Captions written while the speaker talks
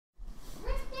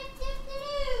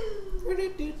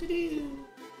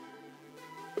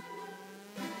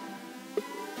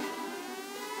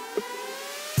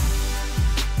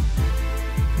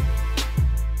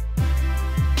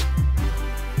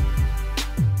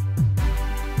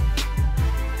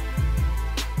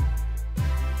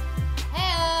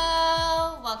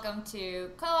welcome to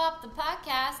Co-op the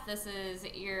Podcast. This is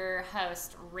your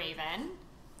host, Raven.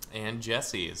 And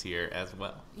Jesse is here as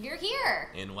well. You're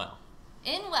here. In well.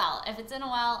 In well. If it's in a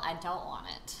well, I don't want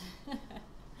it.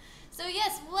 So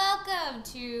yes, welcome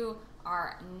to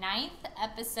our 9th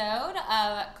episode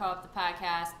of Co-op the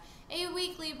Podcast, a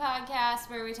weekly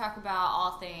podcast where we talk about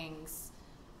all things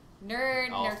nerd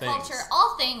culture,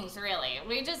 all things really.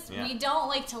 We don't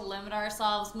like to limit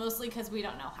ourselves, mostly because we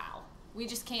don't know how. We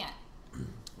just can't.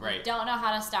 Right. We don't know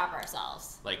how to stop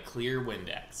ourselves. Like clear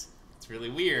Windex. It's really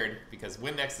weird because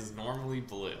Windex is normally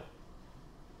blue.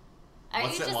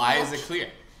 Why is it clear?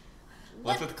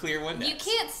 What's with clear Windex? You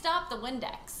can't stop the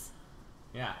Windex.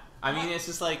 Yeah. I mean, it's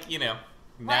just like, now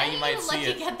Why you might see it. Why are you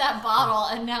looking at that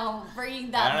bottle and now bringing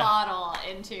that bottle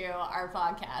into our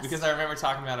podcast? Because I remember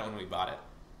talking about it when we bought it.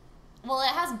 Well, it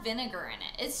has vinegar in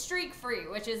it. It's streak-free,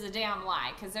 which is a damn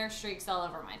lie, because there's streaks all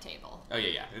over my table. Oh,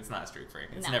 yeah. It's not streak-free.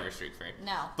 It's never streak-free.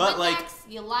 No. But, Windex,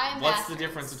 you lying what's bastards. the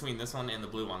difference between this one and the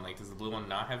blue one? Like, does the blue one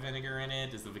not have vinegar in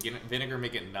it? Does the vinegar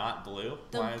make it not blue?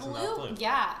 Why is it not blue?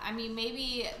 Yeah. I mean,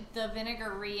 maybe the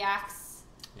vinegar reacts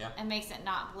and makes it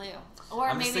not blue.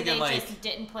 Or maybe they just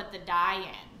didn't put the dye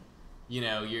in.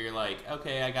 You're like,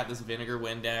 okay, I got this vinegar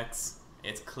Windex.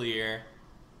 It's clear.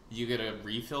 You get a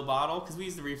refill bottle, because we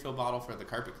use the refill bottle for the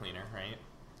carpet cleaner, right?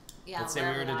 Yeah, let's say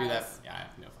we were to do that. Yeah, I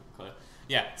have no fucking clue.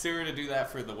 Yeah, say we were to do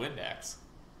that for the Windex,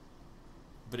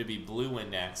 but it'd be blue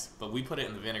Windex, but we put it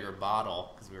in the vinegar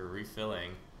bottle because we were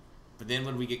refilling. But then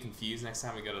when we get confused next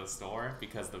time we go to the store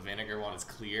because the vinegar one is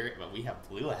clear, but we have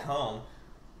blue at home,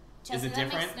 is it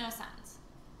different? That makes no sense.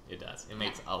 It does. It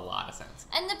makes a lot of sense.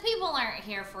 And the people aren't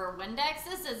here for Windex.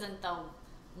 This isn't the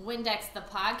Windex the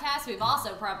podcast. We've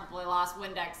also probably lost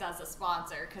Windex as a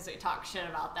sponsor because we talk shit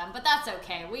about them, but that's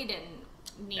okay. We didn't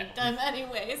need them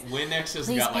anyways. Windex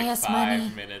just got like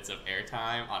 5 minutes of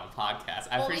airtime on a podcast.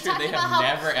 I'm pretty sure they have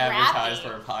never advertised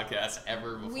for a podcast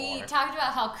ever before. We talked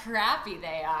about how crappy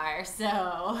they are,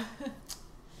 so.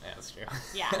 Yeah, that's true.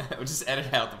 Yeah. We'll just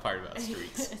edit out the part about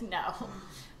streaks. No,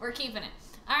 we're keeping it.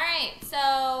 All right,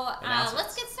 so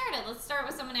let's get started. Let's start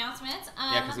with some announcements.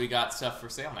 Yeah, because we got stuff for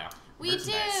sale now. We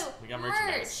do. We got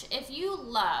merchandise. If you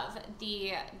love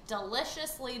the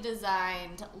deliciously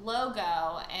designed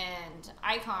logo and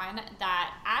icon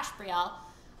that Ashbriel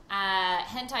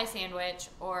hentai sandwich,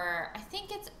 or I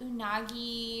think it's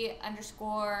unagi_a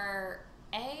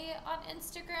on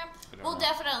Instagram. We'll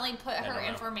definitely put her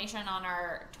information on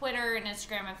our Twitter and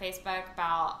Instagram and Facebook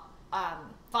about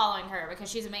following her because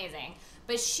she's amazing.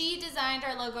 But she designed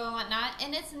our logo and whatnot,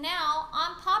 and it's now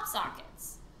on pop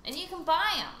sockets, and you can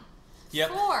buy them. Yep.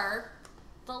 For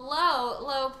the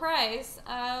low price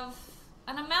of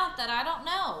an amount that I don't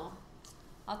know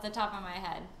off the top of my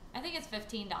head. I think it's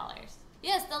 $15.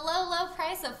 Yes, the low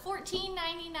price of $14.99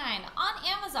 on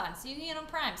Amazon, so you can get them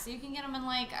Prime, so you can get them in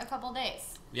like a couple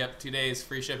days. Yep, 2 days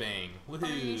free shipping. Woohoo!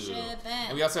 Free shipping.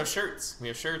 And we also have shirts. We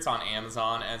have shirts on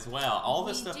Amazon as well. All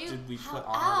this stuff did we put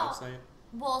on our website?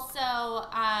 Well, so,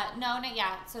 no, not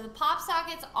yet. So the pop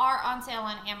sockets are on sale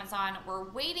on Amazon. We're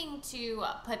waiting to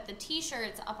put the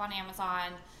t-shirts up on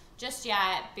Amazon just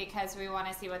yet because we want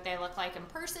to see what they look like in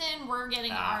person. We're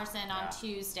getting ours in on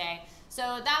Tuesday. So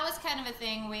that was kind of a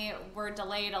thing. We were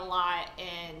delayed a lot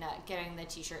in getting the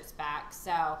t-shirts back.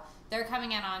 So they're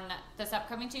coming in on this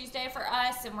upcoming Tuesday for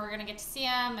us, and we're going to get to see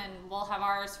them, and we'll have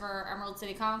ours for Emerald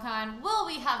City Comic Con. Will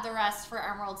we have the rest for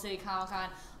Emerald City Comic Con?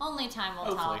 Only time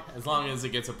will tell. As long as it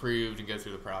gets approved and goes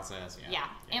through the process. Yeah.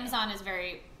 Amazon is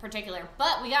very particular.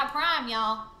 But we got Prime,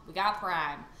 y'all. We got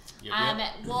Prime.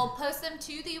 Yep. We'll post them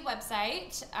to the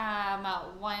website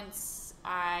once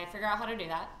I figure out how to do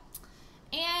that.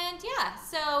 And yeah,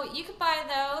 so you can buy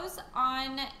those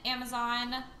on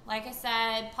Amazon. Like I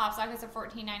said, pop sockets are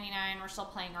 $14.99. We're still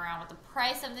playing around with the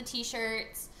price of the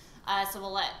t-shirts. So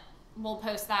we'll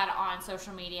post that on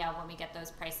social media when we get those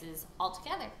prices all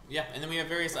together. Yeah, and then we have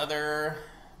various other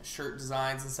shirt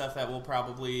designs and stuff that will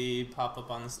probably pop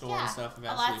up on the store and stuff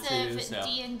eventually lots of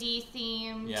D&D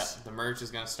themed. Yeah, the merch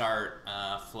is going to start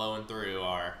flowing through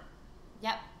our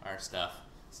stuff.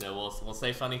 So we'll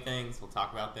say funny things, we'll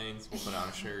talk about things, we'll put on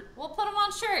a shirt. We'll put them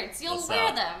on shirts. You'll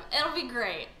wear them. It'll be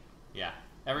great. Yeah,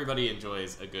 everybody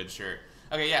enjoys a good shirt.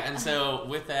 Okay, yeah, and so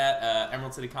with that,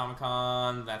 Emerald City Comic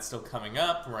Con, that's still coming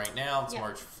up right now. It's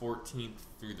March 14th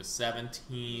through the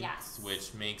 17th,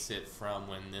 which makes it from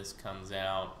when this comes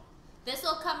out. This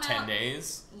will come out 10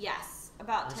 days? Yes,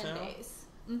 about 10 days.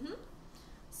 Mm-hmm.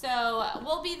 So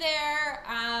we'll be there.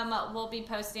 We'll be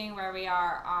posting where we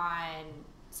are on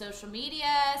social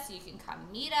media, so you can come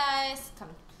meet us, come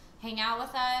hang out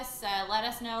with us, let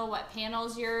us know what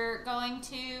panels you're going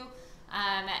to,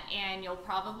 and you'll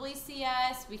probably see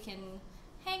us. We can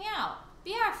hang out,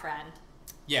 be our friend.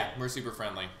 Yeah, we're super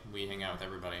friendly. We hang out with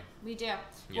everybody. We do.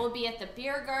 We'll be at the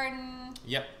beer garden.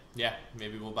 Yep. Yeah,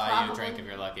 maybe we'll buy you a drink if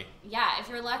you're lucky. Yeah, if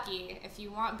you're lucky. If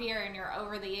you want beer and you're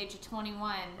over the age of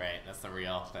 21. Right, that's the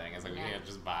real thing. It's like we can't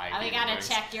just buy. We gotta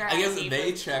check your I guess ID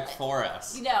they check for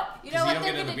us. You know what you don't they're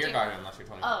get in gonna the beer do. garden unless you're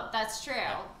 21. Oh, that's true.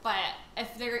 Yeah. But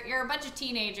if you're a bunch of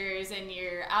teenagers and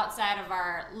you're outside of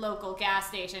our local gas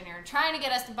station, you're trying to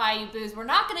get us to buy you booze, we're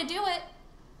not gonna do it.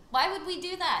 Why would we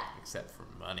do that? Except for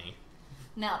money.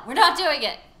 No, we're not doing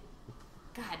it.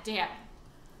 God damn.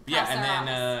 Yeah, and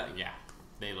then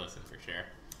they listen for sure.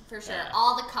 For sure.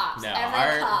 All the cops. No,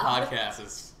 every cop.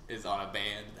 Podcast is on a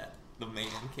band that the man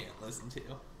can't listen to.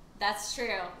 That's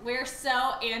true. We're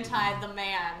so anti the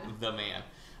man. The man.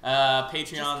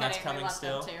 Patreon, that's coming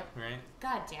still, right?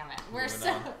 God damn it. We're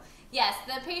so... Yes,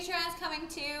 the Patreon's coming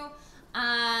too.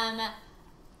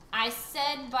 I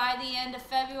said by the end of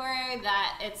February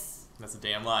that That's a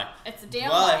damn lie. It's a damn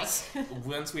lie.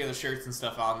 Once we have the shirts and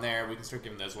stuff on there, we can start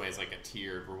giving those away as like a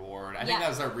tiered reward. I think that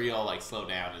was our real like slow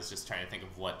down, is just trying to think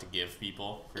of what to give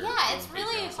people. It's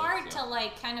really hard to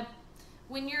like kind of,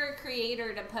 when you're a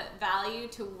creator, to put value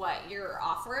to what you're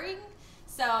offering.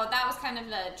 So that was kind of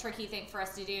the tricky thing for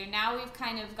us to do. Now we've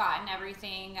kind of gotten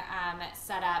everything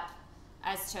set up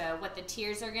as to what the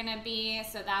tiers are going to be.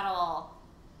 So it'll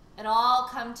all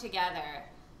come together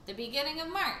the beginning of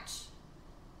March.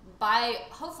 By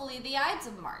hopefully the Ides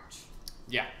of March.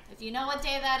 Yeah. If you know what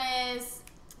day that is.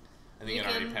 I think it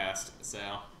already passed, so.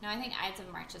 No, I think Ides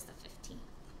of March is the 15th.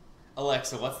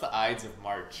 Alexa, what's the Ides of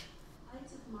March?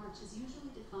 Ides of March is usually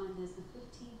defined as the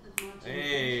 15th of March.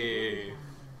 Hey.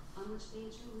 On which they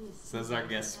truly Says our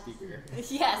guest speaker.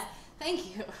 Yes,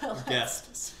 thank you.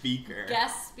 Guest speaker.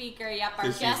 Guest speaker, yep, our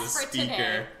guest for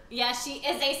today. Yeah, she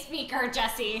is a speaker,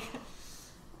 Jessie.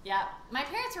 Yeah, my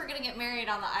parents were gonna get married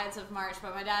on the Ides of March,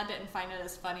 but my dad didn't find it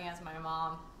as funny as my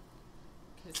mom.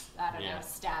 Because, I don't know,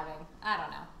 stabbing. I don't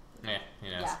know. Yeah,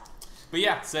 who knows. Yeah. But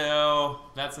yeah, so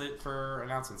that's it for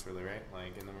announcements, really, right?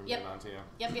 Like, and then we're moving on to.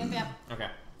 Yep. Okay.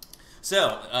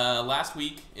 So, last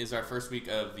week is our first week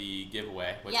of the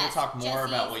giveaway, which we'll talk more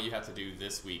about what you have to do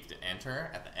this week to enter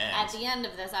at the end. At the end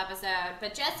of this episode.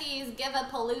 But Jessie's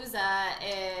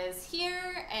Give-A-Palooza is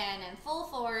here and in full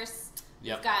force.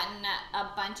 We've gotten a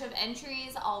bunch of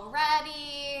entries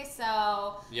already,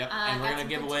 so... Yep, and we're going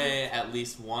to give away at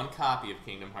least one copy of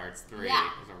Kingdom Hearts 3, is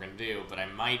what we're going to do, but I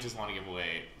might just want to give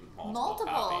away multiple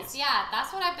copies. Yeah,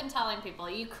 that's what I've been telling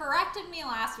people. You corrected me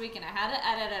last week, and I had to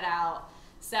edit it out,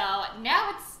 so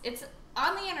now it's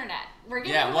on the internet. We're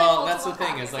giving away multiple that's the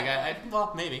thing, copies, is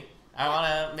like, maybe.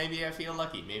 Maybe I feel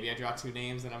lucky. Maybe I draw two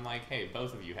names, and I'm like, hey,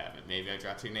 both of you have it. Maybe I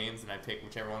draw two names, and I pick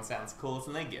whichever one sounds coolest,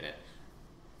 and they get it.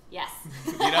 Yes.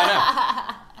 You don't know.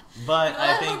 But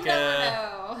I think,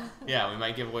 know. We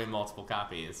might give away multiple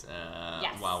copies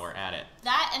while we're at it.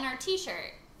 That and our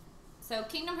t-shirt. So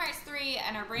Kingdom Hearts 3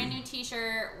 and our brand new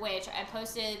t-shirt, which I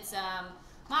posted some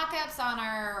mock-ups on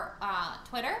our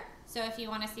Twitter. So if you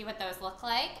want to see what those look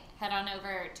like, head on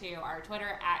over to our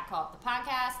Twitter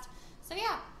 @CallUpThePodcast. So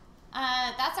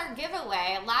that's our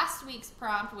giveaway. Last week's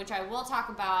prompt, which I will talk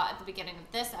about at the beginning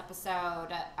of this episode,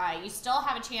 you still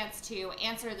have a chance to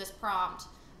answer this prompt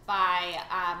by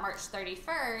March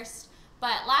 31st.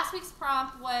 But last week's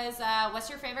prompt was, what's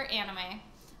your favorite anime?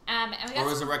 And we got or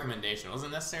was a recommendation. It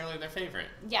wasn't necessarily their favorite.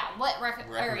 Yeah, what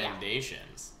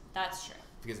recommendations. That's true.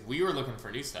 Because we were looking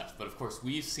for new stuff. But, of course,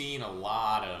 we've seen a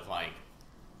lot of, like,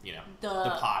 the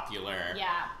popular...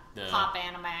 Yeah. The pop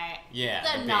anime. Yeah.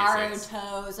 The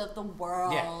Narutos of the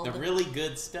world. Yeah, the really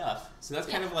good stuff. So that's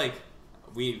kind of like,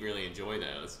 we really enjoy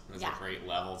those. Those are great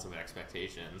levels of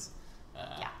expectations.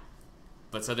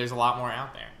 But so there's a lot more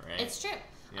out there, right? It's true.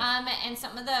 Yeah. And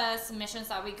some of the submissions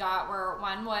that we got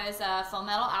one was Full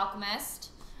Metal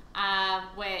Alchemist,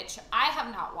 which I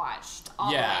have not watched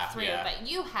all the way through, but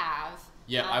you have.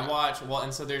 Yeah, I watch. Well,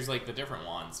 and so there's like the different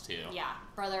ones too. Yeah,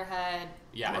 Brotherhood.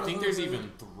 Yeah, I think there's even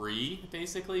 3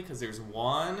 basically, because there's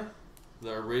one,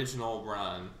 the original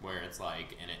run where it's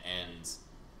like, and it ends.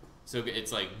 So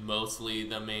it's like mostly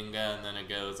the manga, and then it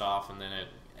goes off, and then it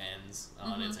ends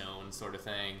on its own sort of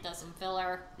thing. Does some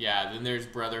filler. Yeah, then there's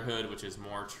Brotherhood, which is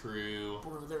more true.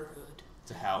 Brotherhood.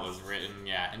 To how it was written,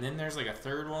 yeah. And then there's like a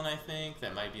third one, I think,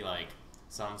 that might be like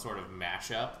some sort of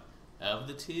mashup of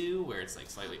the two, where it's like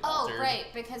slightly altered. Oh, right,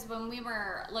 because when we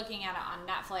were looking at it on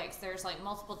Netflix, there's like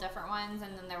multiple different ones,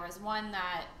 and then there was one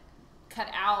that cut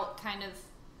out kind of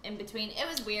in between. It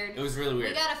was weird. It was really weird.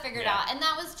 We gotta figure it out, and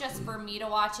that was just for me to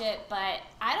watch it, but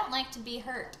I don't like to be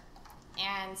hurt,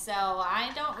 and so I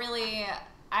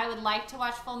would like to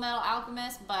watch Full Metal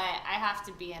Alchemist, but I have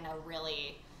to be in a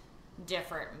really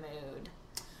different mood.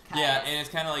 because Yeah, and it's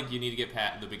kind of like you need to get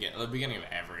past the beginning of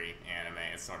every anime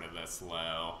is sort of the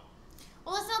slow.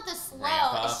 well, it's not the slow.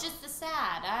 Ramp up. It's just the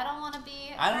sad. I don't want to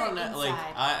be. I don't hurt know,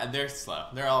 inside. they're slow.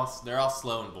 They're all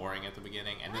slow and boring at the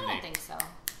beginning, and I then don't they think so.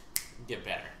 get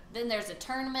better. Then there's a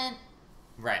tournament.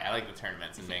 Right, I like the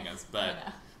tournaments and mangas,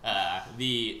 I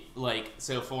but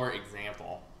so for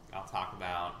example, I'll talk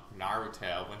about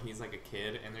Naruto when he's like a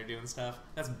kid and they're doing stuff.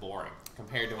 That's boring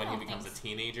compared to when he don't becomes a think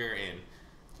teenager in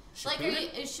Shippuden.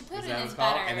 Like, Is Shippuden that what is it's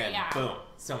called? better. And then yeah. boom,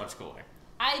 so much cooler.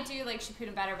 I do like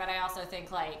Shippuden better, but I also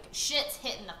think like shit's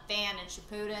hitting the fan in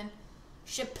Shippuden.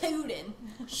 Shippuden.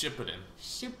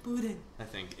 Shippuden, I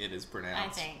think it is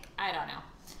pronounced. I don't know.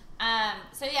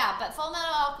 So yeah, but Full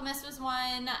Metal Alchemist was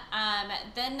one.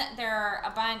 Then there are a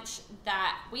bunch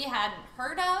that we hadn't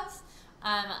heard of.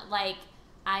 Like,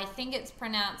 I think it's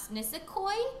pronounced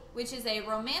Nisekoi, which is a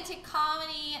romantic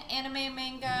comedy anime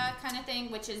manga kind of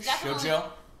thing, which is definitely... Shoujo?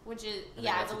 Which is, I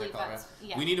yeah, I that's what they believe call that's... it.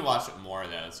 Yeah. We need to watch more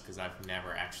of those because I've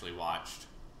never actually watched.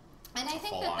 And I think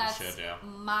full-on that's shoujo.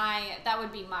 that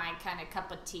would be my kind of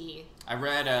cup of tea. I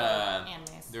read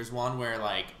animes. there's one where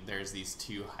like there's these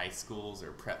two high schools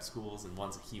or prep schools, and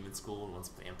one's a human school and one's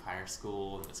a vampire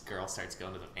school, and this girl starts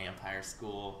going to the vampire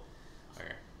school. Or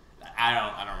I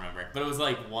don't remember, but it was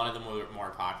like one of the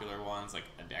more popular ones like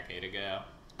a decade ago.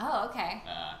 Oh, okay.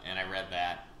 And I read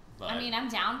that. But I mean, I'm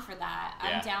down for that.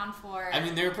 Yeah. I'm down for... I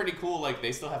mean, they're pretty cool. Like,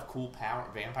 they still have cool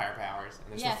vampire powers,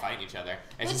 and they're Yeah. still fighting each other.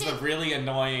 It's Which just the really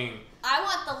annoying... I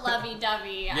want the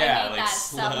lovey-dovey. Yeah, I hate like that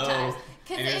slow, sometimes. and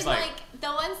Because you're it's just like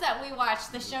the ones that we watch,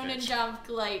 the Shonen bitch. Jump,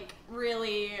 like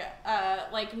really,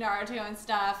 like Naruto and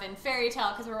stuff, and Fairy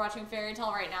Tail, because we're watching Fairy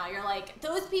Tail right now. You're like,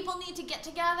 those people need to get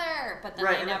together, but then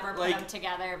Right, they and never put like- them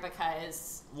together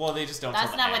because Well, they just don't... that's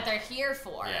till the not end. what they're here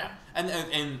for. Yeah,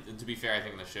 and to be fair, I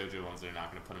think the shoujo ones they're not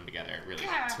going to put them together really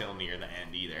Yeah. till near the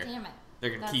end either. Damn it.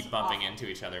 They're going to That's keep bumping awful. into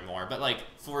each other more. But like,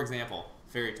 for example,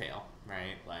 Fairy Tail,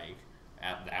 right? Like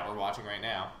that we're watching right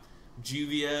now,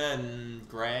 Juvia and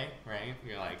Gray, right?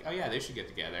 You're like, oh yeah, they should get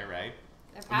together, right?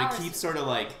 Their And powers they keep sort of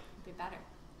like would be better.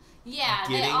 Yeah,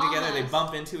 getting they together. They almost-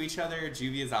 bump into each other.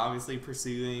 Juvia's obviously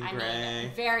pursuing I Gray.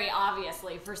 mean, very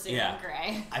obviously pursuing Yeah.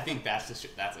 Gray. I think that's a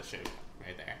shoujo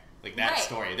right there. Like that Right.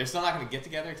 story. They're still not going to get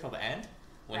together till the end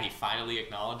when he Right. finally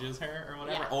acknowledges her or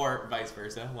whatever, Yeah. or vice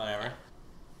versa, whatever.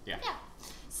 Yeah. Yeah.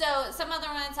 So some other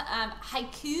ones,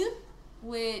 Haiku,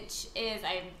 which is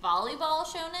a volleyball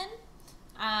shonen,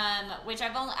 which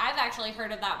I've actually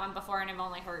heard of that one before, and I've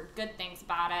only heard good things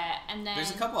about it. And then There's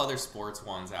a couple other sports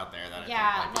ones out there that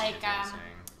yeah, I think might be like interesting.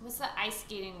 what's the ice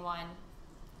skating one?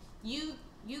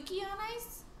 Yuki on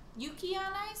Ice? Yuki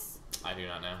on Ice? I do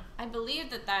not know. I believe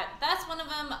that's one of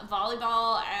them.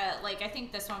 Volleyball, like I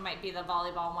think this one might be the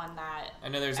volleyball one that I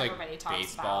know there's everybody like talks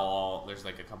baseball. There's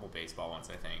like a couple baseball ones,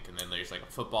 I think, and then there's like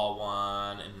a football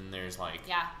one, and then there's like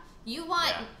yeah. You want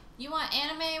Yeah. you want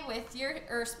anime with your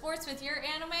or sports with your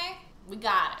anime? We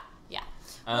got it. Yeah.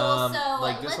 Well, so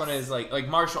like this let's- one is like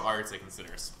martial arts. They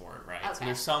consider a sport, right? So Okay.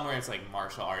 there's somewhere it's like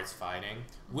martial arts fighting,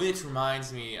 which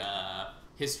reminds me,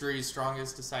 History's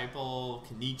Strongest Disciple,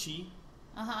 Kenichi.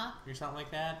 Or something like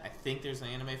that. I think there's an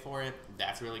anime for it.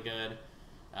 That's really good.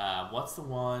 What's the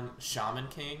one? Shaman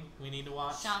King we need to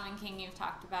watch? Shaman King you've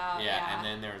talked about. Yeah, and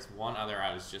then there's one other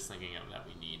I was just thinking of that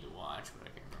we need to watch, but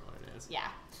I can't remember what it is. yeah.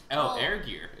 Oh, Well, Air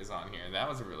Gear is on here. That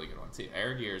was a really good one too.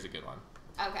 Air Gear is a good one.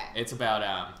 Okay. It's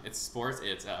about it's sports.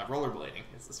 It's rollerblading.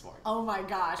 It's the sport, Oh my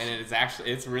gosh. and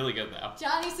it's really good though.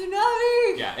 Johnny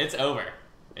Tsunami. Yeah, it's over.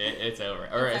 It's over.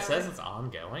 Or It's it says over. it's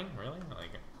ongoing. Really? Like.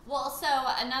 Well, so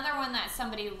another one that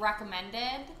somebody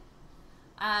recommended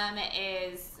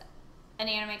is an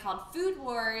anime called Food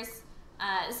Wars.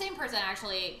 The same person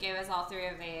actually gave us all three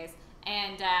of these,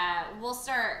 and we'll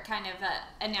start kind of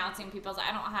announcing people's.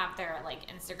 I don't have their like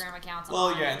Instagram accounts. Well,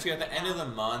 on, yeah, and too, at the end of the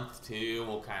month too,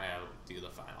 we'll kind of do the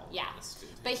final Yeah. list.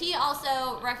 But he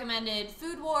also recommended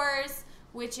Food Wars,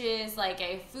 which is like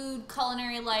a food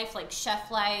culinary life, like chef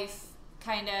life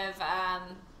kind of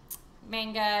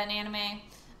manga and anime.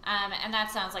 And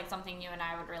that sounds like something you and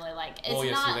I would really like. It's Well,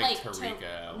 yeah, so not like like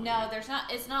Toriko. no, there's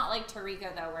not. It's not like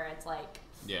Toriko though, where it's like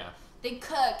Yeah. they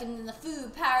cook and then the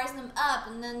food powers them up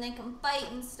and then they can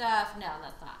fight and stuff. No,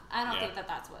 that's not. I don't Yeah. think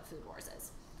that's what Food Wars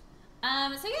is.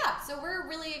 So yeah, so we're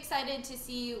really excited to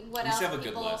see what We else should have a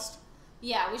people. good list.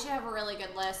 Yeah, we should have a really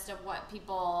good list of what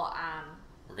people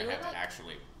We're gonna they have would to like.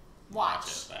 actually watch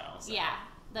it though. So. Yeah,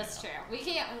 that's Yeah. true. We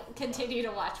can't continue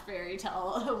to watch Fairy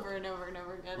Tail over and over and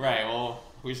over again. Right. Well,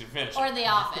 we should finish. Or it. The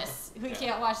Office. We Yeah.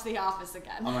 can't watch The Office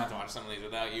again. I'm gonna have to watch some of these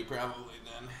without you, probably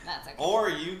then. That's okay. Or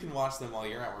you can watch them while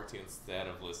you're at work too, instead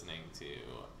of listening to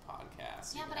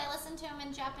podcasts. Yeah, You but have- I listen to them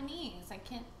in Japanese. I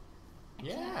can't.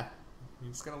 Yeah. You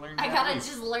just gotta learn I Japanese. gotta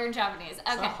just learn Japanese.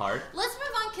 Okay. It's not hard. Let's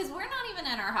move on because we're not even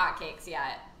in our hotcakes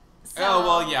yet. So, Oh,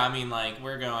 well, yeah, I mean, like,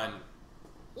 we're going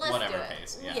let's whatever do it.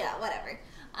 pace. Yeah. Whatever.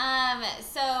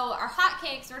 So our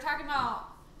hotcakes, we're talking about,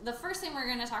 the first thing we're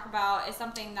going to talk about is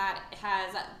something that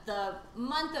has the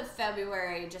month of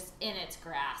February just in its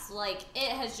grasp. Like,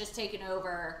 it has just taken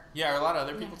over. Yeah, are a lot of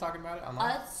other people talking about it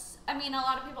online? A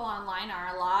lot of people online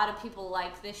are. A lot of people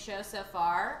like this show so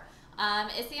far.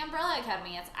 It's the Umbrella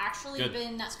Academy. It's actually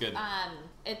been... It's good.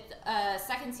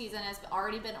 Second season has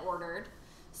already been ordered.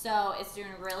 So it's doing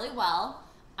really well.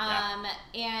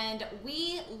 And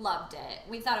we loved it.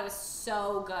 We thought it was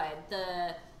so good.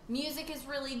 The music is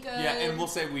really good. Yeah, and we'll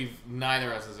say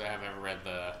neither of us have ever read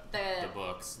the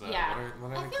books. What are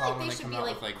they called when they come out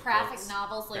with like graphic books?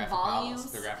 novels, like Graphic volumes.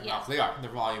 Novels. They're graphic novels. They are.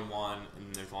 They're volume 1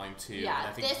 and there's volume 2. Yeah, and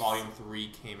I think volume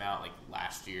 3 came out like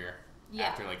last year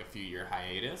after like a few year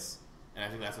hiatus. And I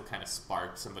think that's what kind of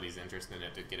sparked somebody's interest in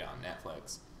it to get it on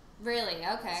Netflix. Really?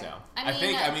 Okay. So I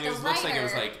mean it looks like it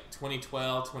was like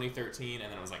 2012, 2013, and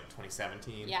then it was like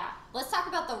 2017. Yeah. Let's talk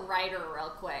about the writer real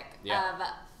quick of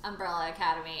Umbrella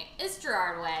Academy. It's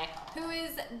Gerard Way, who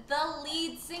is the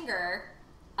lead singer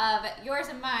of yours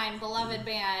and mine beloved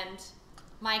band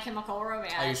My Chemical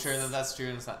Romance. Are you sure that that's true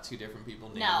and it's not two different people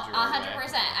named No, Gerard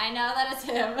 100%. Way? I know that it's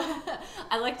him.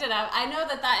 I looked it up. I know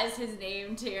that is his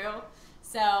name too.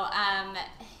 So,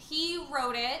 he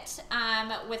wrote it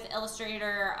with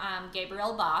illustrator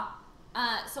Gabriel Ba.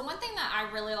 So one thing that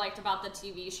I really liked about the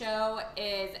TV show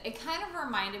is it kind of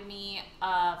reminded me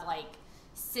of like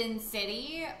Sin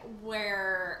City,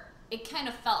 where it kind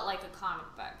of felt like a comic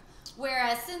book.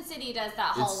 Whereas Sin City does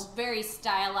that whole very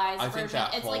stylized version.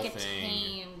 It's like a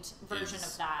tamed version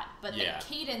of that. But the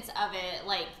cadence of it,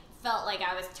 like, felt like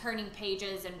I was turning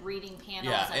pages and reading panels.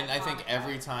 Yeah, and I think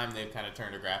every time they've kind of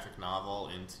turned a graphic novel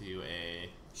into a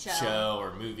show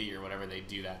or movie or whatever, they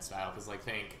do that style. Because, like,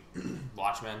 think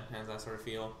Watchmen has that sort of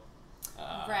feel.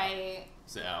 Right.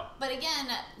 So. But again,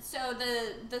 so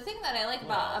the thing that I like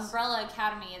about Umbrella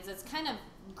Academy is it's kind of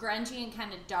grungy and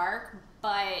kind of dark,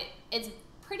 but it's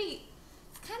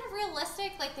kind of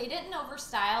realistic. Like, they didn't over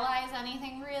stylize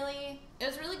anything really. It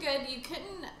was really good. You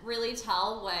couldn't really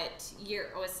tell what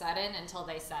year it was set in until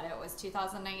they said it was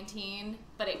 2019,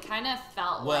 but it kind of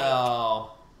felt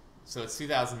so it's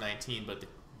 2019, but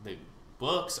the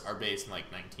books are based in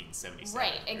like 1977.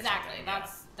 Right, exactly.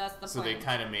 That's the point. So they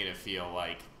kind of made it feel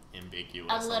like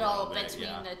ambiguous a little bit, between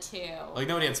the two. Like,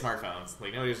 nobody had smartphones.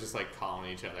 Like, nobody was just like calling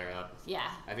each other up.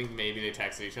 Yeah. I think maybe they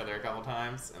texted each other a couple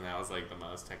times, and that was like the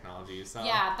most technology you saw.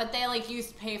 Yeah, but they like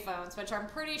used payphones, which I'm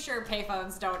pretty sure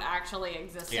payphones don't actually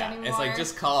exist anymore. It's like,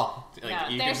 just call.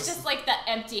 Like, no, there's just like the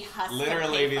empty husk.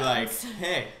 Literally be like,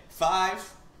 hey,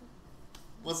 5.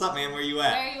 What's up, man? Where you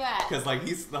at? Where you at? Because like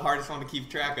he's the hardest one to keep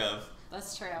track of.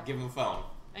 That's true. Give him a phone.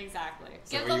 Exactly.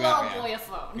 So give the little boy a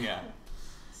phone. Yeah.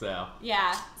 So.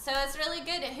 Yeah. So it's really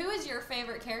good. Who is your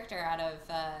favorite character out of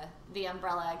the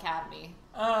Umbrella Academy?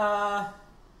 I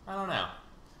don't know.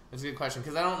 That's a good question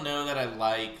because I don't know that I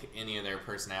like any of their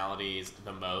personalities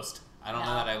the most. I don't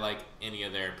know that I like any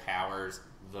of their powers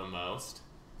the most.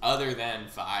 Other than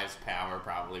Five's power,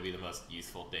 probably be the most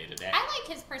useful day to day. I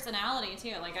like his personality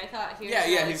too. Like, I thought he was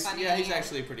really funny. He's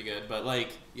actually pretty good. But like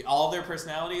all their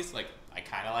personalities, like I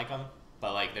kind of like them.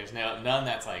 But like there's none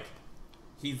that's like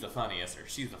he's the funniest or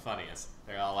she's the funniest.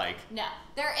 They're all like no.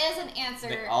 There is an answer.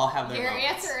 They all have their Your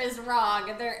moments. answer is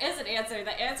wrong. There is an answer.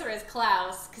 The answer is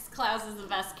Klaus, because Klaus is the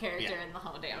best character in the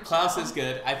whole damn show. Klaus is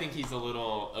good. I think he's a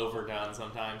little overdone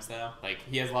sometimes though. Like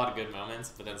he has a lot of good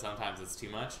moments, but then sometimes it's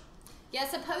too much. Yeah,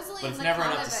 supposedly but in the never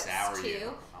comic enough to books sour too.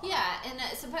 you. Yeah, and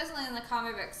supposedly in the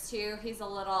comic books too, he's a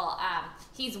little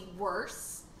he's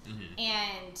worse. Mm-hmm.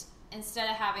 And instead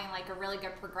of having like a really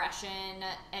good progression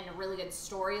and a really good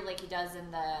story like he does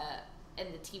in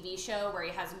the TV show where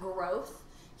he has growth,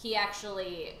 he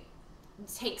actually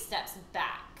takes steps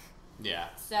back. Yeah.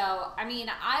 So, I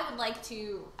mean,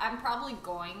 I'm probably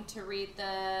going to read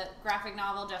the graphic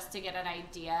novel just to get an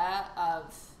idea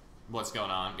of what's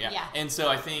going on. Yeah. And so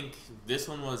I think this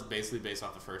one was basically based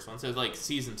off the first one. So it's like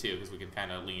season 2, because we can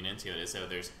kind of lean into it. So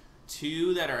there's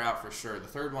 2 that are out for sure. The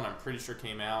third one I'm pretty sure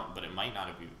came out, but it might not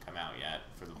have even come out yet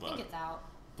for the book. I think it's out.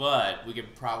 But we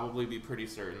could probably be pretty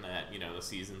certain that, the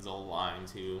seasons will align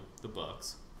to the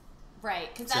books.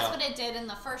 Right, because that's what it did in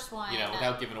the first one.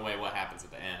 Without giving away what happens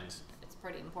at the end. It's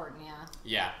pretty important, yeah.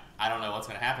 Yeah, I don't know what's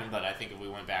going to happen, but I think if we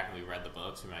went back and we read the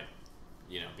books, we might,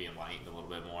 be enlightened a little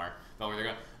bit more about where they're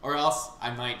going. Or else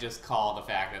I might just call the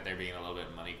fact that they're being a little bit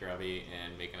money grubby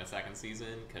and making a second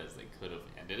season because they could have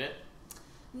ended it.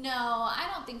 No, I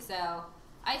don't think so.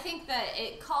 I think that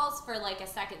it calls for like a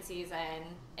second season.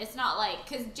 It's not like,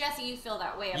 because Jesse, you feel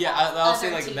that way about I'll say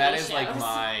other like TV that is shows. like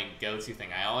my go-to thing.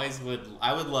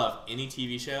 I would love any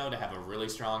TV show to have a really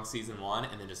strong season 1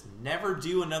 and then just never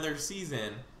do another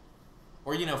season,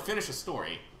 or finish a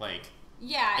story. Like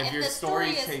if your the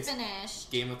story story is finished.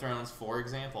 Game of Thrones, for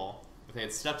example, if they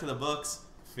had stuck to the books,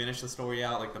 finish the story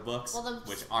out like the books,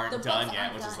 which aren't done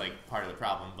yet, which is like part of the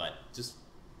problem. But just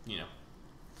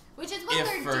which is what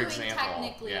they're for doing example,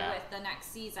 technically with the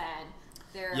next season.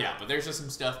 But there's just some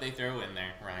stuff they throw in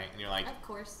there, right? And you're like, of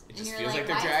course, it just feels like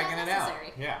they're why is dragging that it out.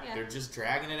 necessary? Yeah, they're just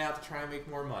dragging it out to try and make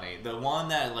more money. The one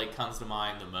that like comes to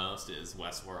mind the most is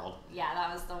Westworld. Yeah,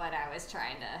 that was the one I was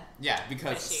trying to. Yeah,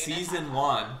 because push you to season talk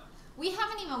 1. We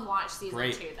haven't even watched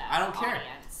season 2 though. I don't care.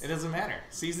 Audience. It doesn't matter.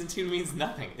 Season 2 means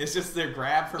nothing. It's just their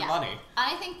grab for money.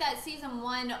 I think that season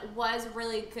 1 was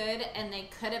really good, and they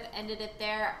could have ended it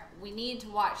there. We need to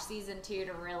watch season 2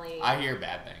 to really. I hear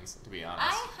bad things, to be honest.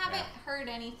 I haven't heard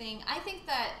anything. I think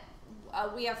that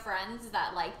we have friends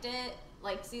that liked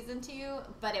season 2,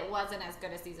 but it wasn't as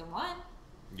good as season 1.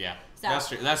 Yeah, so, that's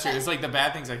true. That's true. It's like the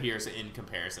bad things I hear is in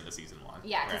comparison to season 1.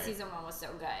 Yeah, because season 1 was so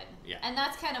good. Yeah, and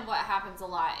that's kind of what happens a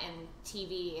lot in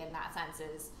TV in that sense.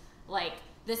 Is like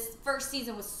this first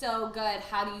season was so good.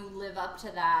 How do you live up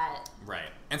to that? Right.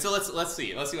 And so let's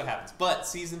see what happens. But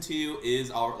season 2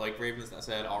 is like Raven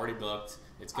said, already booked.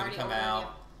 It's going to come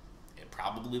out. It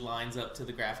probably lines up to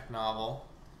the graphic novel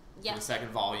for the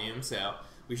second volume. So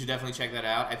we should definitely check that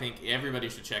out. I think everybody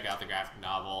should check out the graphic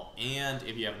novel, and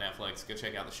if you have Netflix, go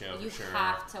check out the show for sure. You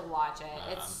have to watch it.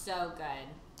 It's so good.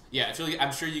 Yeah, it's really.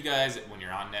 I'm sure you guys, when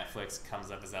you're on Netflix,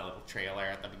 comes up as that little trailer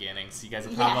at the beginning, so you guys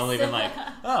have probably been like,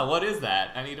 "Oh, what is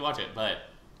that? I need to watch it." But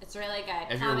it's really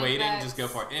good. If you're waiting, just go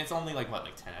for it. And it's only like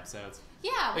 10 episodes.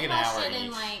 Yeah, like we watched it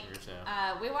in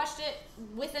so. We watched it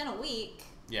within a week.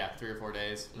 Yeah, 3 or 4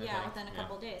 days. Yeah, within a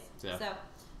couple days. So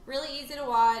really easy to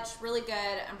watch, really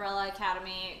good. Umbrella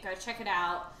Academy, go check it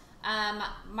out.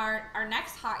 Our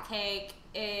next hot cake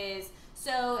is.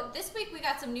 So this week we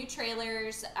got some new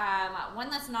trailers.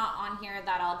 One that's not on here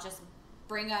that I'll just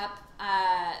bring up.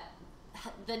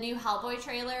 The new Hellboy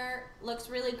trailer looks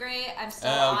really great. I'm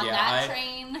still on that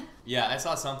train. Yeah, I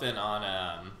saw something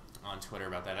on Twitter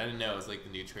about that. I didn't know it was like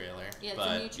the new trailer. Yeah, it's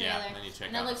a new trailer. Yeah, then you check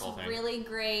and out it looks the whole thing. really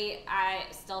great. I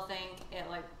still think it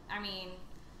looks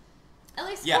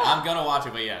yeah, cool. I'm gonna watch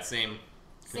it, but same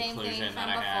thing conclusion from that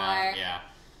I before. have. Yeah,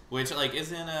 which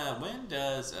is in when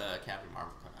does Captain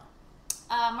Marvel come out?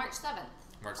 March 7th.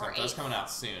 March 7th. That's coming out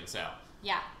soon, so.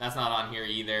 Yeah. That's not on here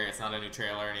either. It's not a new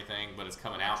trailer or anything, but it's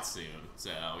coming out soon.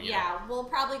 So, we'll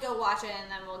probably go watch it, and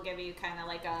then we'll give you kind of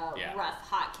like a rough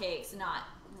hot cakes, not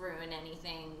ruin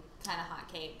anything kind of hot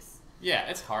cakes. Yeah,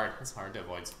 it's hard. It's hard to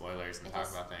avoid spoilers and talk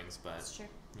about things, but it's true.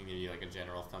 We can give you like a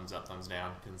general thumbs up, thumbs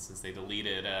down, since they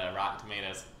deleted Rotten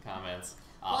Tomatoes comments.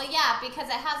 Well, yeah, because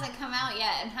it hasn't come out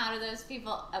yet, and how do those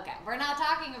people... Okay, we're not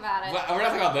talking about it. Well, we're not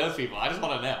talking about those people. I just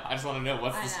want to know. I just want to know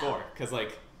what's the score, because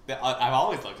I've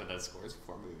always looked at those scores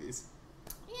before movies.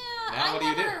 Yeah, now,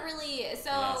 I never really.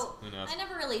 So Who knows? I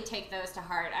never really take those to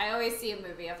heart. I always see a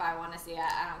movie if I want to see it.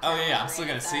 I don't. Oh yeah, I'm still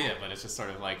gonna see it, but it's just sort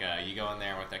of like you go in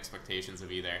there with expectations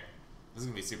of either this is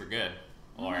gonna be super good,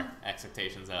 or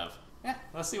expectations of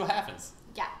let's see what happens.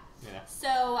 Yeah. Yeah.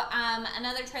 So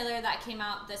another trailer that came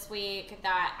out this week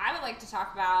that I would like to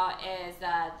talk about is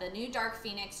the new Dark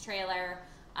Phoenix trailer.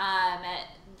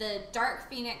 The Dark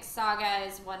Phoenix saga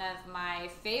is one of my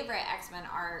favorite X-Men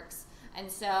arcs,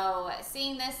 and so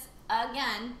seeing this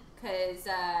again, because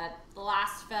the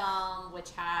last film, which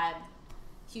had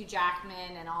Hugh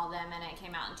Jackman and all them in it,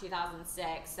 came out in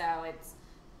 2006, so it's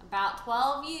about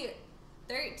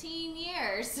 13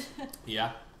 years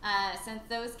Yeah. Since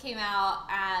those came out.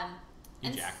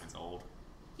 Hugh Jackman's old.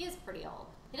 He is pretty old.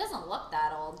 He doesn't look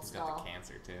that old. He's still. got the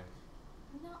cancer too.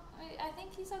 No, I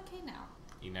think he's okay now.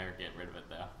 You never get rid of it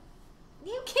though.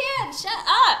 You can! Shut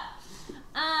up!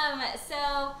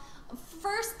 So,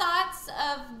 first thoughts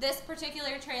of this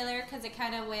particular trailer, because it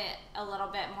kind of went a little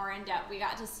bit more in depth. We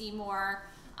got to see more.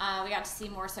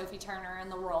 Sophie Turner in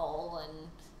the role and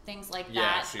things like that.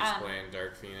 Yeah, she's playing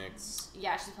Dark Phoenix.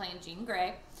 Yeah, she's playing Jean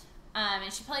Grey,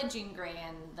 and she played Jean Grey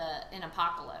in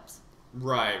Apocalypse.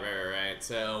 Right.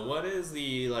 So, what is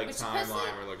the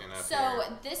timeline we're looking at? So,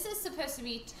 this is supposed to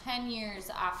be 10 years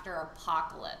after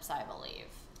Apocalypse, I believe.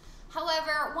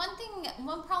 However, one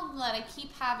problem that I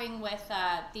keep having with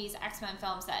these X-Men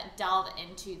films that delve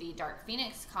into the Dark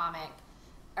Phoenix comic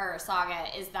or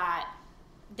saga is that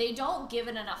they don't give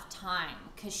it enough time,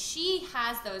 because she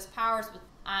has those powers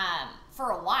for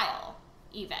a while,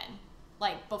 even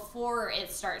before it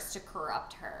starts to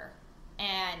corrupt her.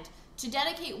 And to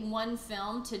dedicate one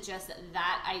film to just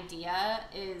that idea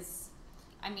is,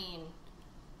 I mean,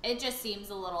 it just seems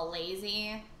a little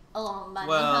lazy, a little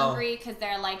money hungry, because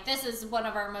they're like, this is one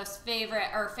of our most favorite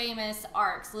or famous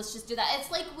arcs. Let's just do that.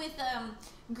 It's like with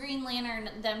Green Lantern,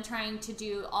 them trying to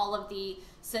do all of the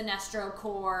Sinestro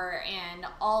Corps and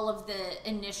all of the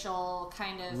initial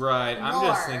kind of Right. lore. I'm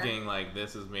just thinking, like,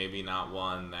 this is maybe not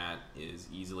one that is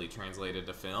easily translated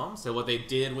to film. So what they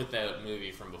did with that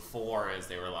movie from before is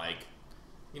they were like,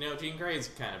 you know, Jean Grey's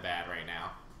kind of bad right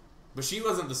now. But she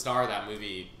wasn't the star of that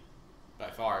movie by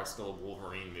far. It's still a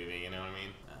Wolverine movie, you know what I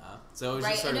mean? So it was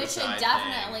just sort and of it a should side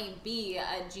definitely thing. be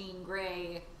a Jean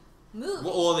Grey movie.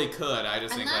 Well, they could. I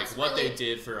just And think, like, that's what really- they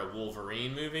did for a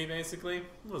Wolverine movie, basically,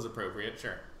 was appropriate,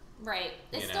 sure. Right.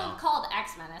 It's You still know. called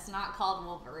X-Men. It's not called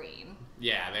Wolverine.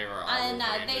 Yeah, they were all And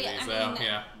Wolverine movies,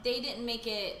 yeah. they didn't make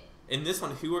it. In this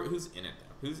one, who's in it,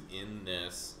 though? Who's in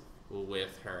this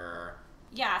with her?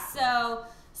 Yeah, so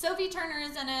Sophie Turner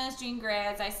is in it as Jean Grey,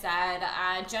 as I said.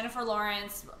 Jennifer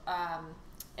Lawrence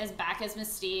is back as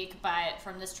Mystique, but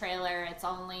from this trailer, it's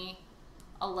only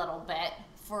a little bit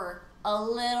for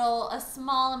a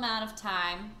small amount of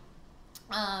time.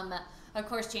 Of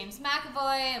course, James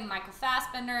McAvoy and Michael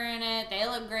Fassbender are in it. They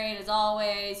look great as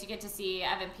always. You get to see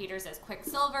Evan Peters as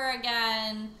Quicksilver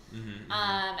again.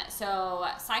 So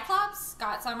Cyclops,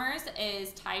 Scott Summers,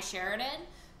 is Ty Sheridan,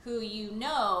 who you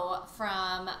know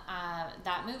from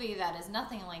that movie that is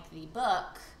nothing like the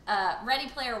book, Ready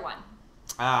Player One.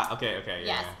 Ah, okay,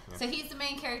 Yes. yeah. So he's the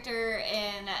main character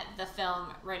in the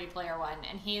film Ready Player One,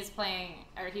 and he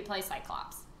plays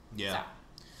Cyclops. Yeah. So.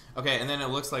 Okay, and then it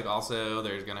looks like also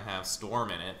there's gonna have Storm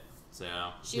in it. So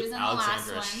She was in the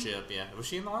Alexandra's last one. ship, yeah. Was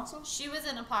she in the last one? She was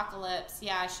in Apocalypse.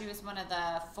 Yeah, she was one of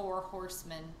the 4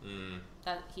 horsemen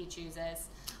that he chooses.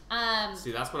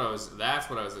 See, that's what I was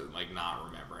like not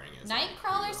remembering. Is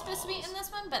Nightcrawler's supposed to be in this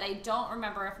one, but I don't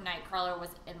remember if Nightcrawler was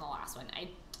in the last one. I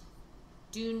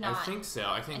do not. I think so.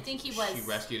 I think he was. She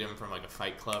rescued him from like a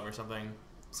fight club or something.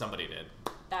 Somebody did.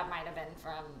 That might have been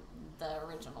from the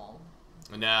original.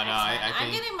 No, X-Men. I think.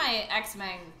 I'm getting my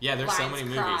X-Men. Yeah, there's so lines many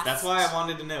movies. crossed. That's why I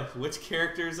wanted to know which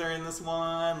characters are in this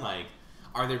one. Like,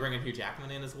 are they bringing Hugh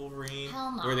Jackman in as Wolverine?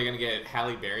 Hell no. Or are they gonna get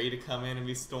Halle Berry to come in and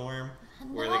be Storm?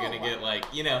 No. Or are they gonna get like,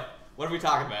 you know, what are we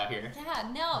talking about here? Yeah,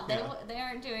 no, they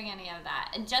aren't doing any of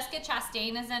that. And Jessica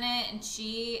Chastain is in it, and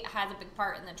she has a big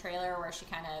part in the trailer where she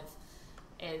kind of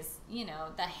is, you know,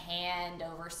 the hand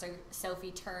over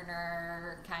Sophie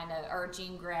Turner, kind of, or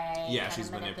Jean Grey. Yeah, kind she's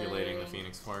of manipulating the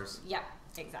Phoenix Force. Yep,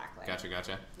 exactly.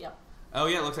 Gotcha. Yep, Oh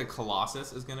yeah, it looks like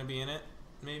Colossus is gonna be in it,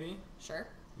 maybe. sure.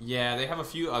 Yeah, they have a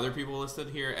few other people listed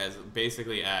here as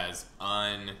basically as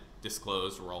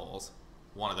undisclosed roles.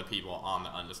 One of the people on the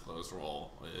undisclosed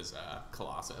role is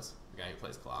Colossus, the guy who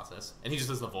plays Colossus, and he just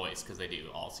does the voice because they do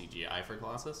all CGI for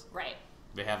Colossus. Right.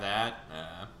 They have that.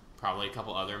 Probably a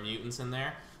couple other mutants in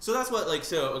there. So that's what, like,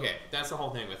 so, okay, that's the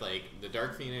whole thing with, like, the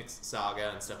Dark Phoenix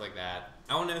saga and stuff like that.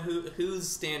 I want to know who's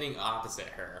standing opposite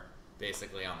her,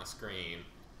 basically, on the screen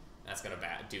that's going to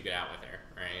duke it out with her,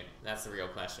 right? That's the real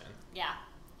question. Yeah.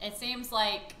 It seems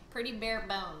like pretty bare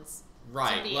bones.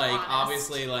 Right, to be like, honest.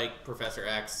 obviously, like, Professor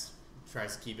X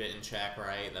tries to keep it in check,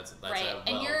 right? That's right, a,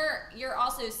 and you're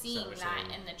also seeing that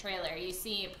establishing. in the trailer. You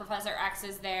see Professor X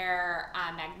is there,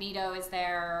 Magneto is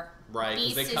there, right,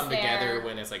 because Beast they come is together there.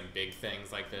 when it's, like, big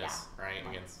things like this, right?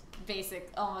 Against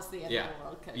almost the end of the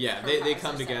world. Yeah, they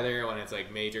come together when it's like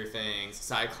major things.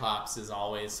 Cyclops is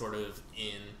always sort of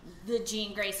in the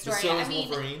Jean Grey story. So I is mean,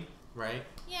 Wolverine, right?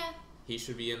 yeah, He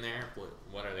should be in there.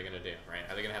 What are they gonna do, right?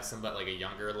 Are they gonna have somebody like a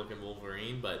younger looking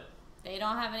Wolverine? But they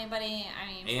don't have anybody. I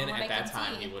mean, and from what at I that can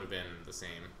time see, he would have been the same.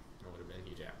 It would have been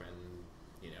Hugh Jackman,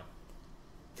 you know,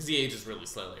 because he ages really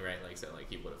slowly, right? Like so, like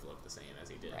he would have looked the same as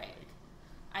he did. Right. Like,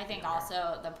 I think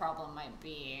also the problem might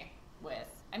be with.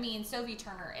 I mean, Sophie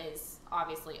Turner is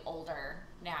obviously older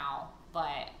now,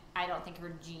 but I don't think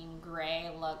her Jean Grey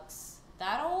looks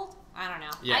that old. I don't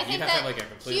know. Yeah, I you'd think have to that have, like, a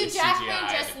completely Hugh Jackman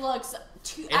CGI'd just looks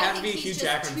too. It had I to think be he's Hugh just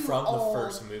Jackman too from old. the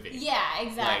first movie. Yeah,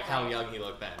 exactly. Like how young he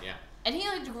looked then, yeah. And he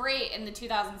looked great in the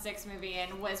 2006 movie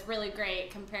and was really great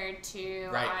compared to.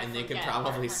 Right, I and they could forget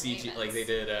probably what her CG name like is. they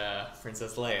did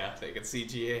Princess Leia. They could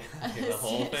CG the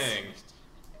whole thing.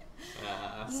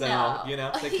 So No. you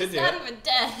know they He's could do not it. even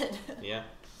dead. Yeah.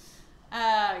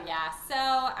 Yeah. So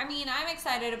I mean, I'm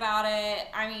excited about it.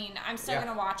 I mean, I'm still Yeah.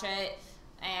 gonna watch it,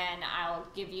 and I'll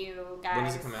give you guys. When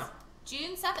does it come out?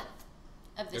 June 7th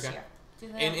of this Okay. year.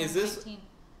 And is this 2019.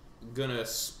 gonna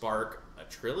spark a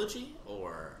trilogy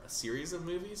or a series of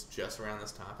movies just around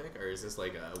this topic, or is this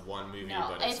like a one movie?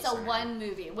 No, but it's a one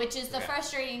movie, which is the Okay.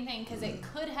 frustrating thing because it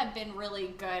could have been really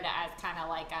good as kind of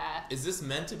like a. Is this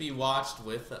meant to be watched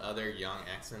with the other young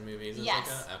X-Men movies?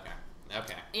 Yes.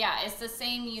 Okay. Yeah, it's the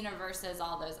same universe as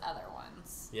all those other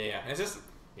ones. Yeah. It's just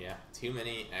too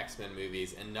many X-Men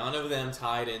movies, and none of them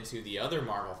tied into the other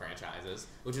Marvel franchises,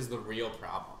 which is the real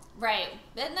problem. Right,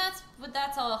 and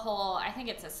that's a whole. I think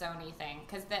it's a Sony thing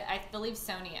because I believe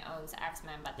Sony owns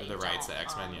X-Men, but they The rights don't to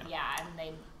X-Men, own, yeah. Yeah,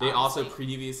 and They also obviously-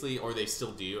 previously, or they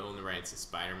still do, own the rights to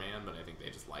Spider-Man, but I think they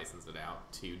just licensed it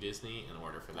out to Disney in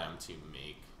order for them to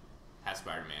have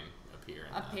Spider-Man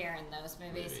appear in those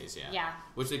movies. yeah.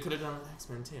 Which they could have done with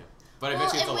X-Men too. But I Well,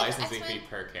 bet you it's a and with licensing fee X-Men-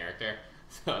 per character,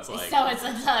 so it's like So it's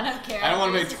a ton of characters. I don't want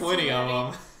to make it's 20 of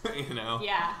really- them, you know.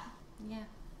 Yeah.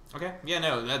 Okay. Yeah.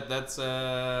 No. That's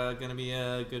gonna be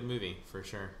a good movie for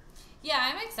sure. Yeah,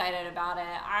 I'm excited about it.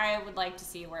 I would like to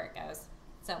see where it goes.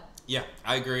 So. Yeah,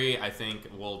 I agree. I think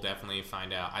we'll definitely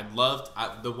find out. I'd love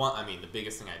the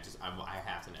biggest thing I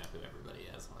have to know who everybody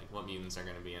is. Like, what mutants are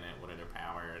going to be in it? What are their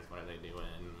powers? What are they doing?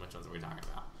 Which ones are we talking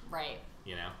about? Right.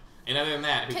 You know. And other than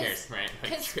that, who cares, right?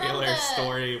 Like trailer,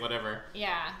 story, whatever.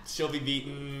 Yeah. She'll be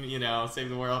beaten. You know, save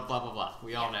the world. Blah blah blah.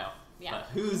 We all know. Yeah. But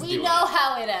who's we doing know it?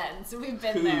 how it ends. We've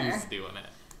been there. Who's doing it?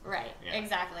 Right. Yeah.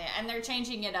 Exactly. And they're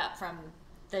changing it up from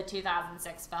the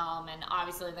 2006 film, and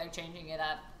obviously they're changing it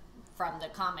up from the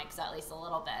comics at least a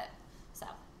little bit. So.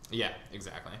 Yeah,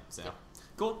 exactly. So,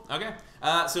 cool. Okay.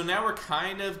 So now we're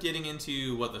kind of getting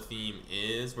into what the theme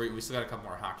is. We still got a couple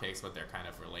more hotcakes, but they're kind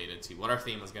of related to what our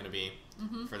theme was going to be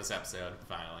for this episode.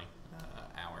 Finally,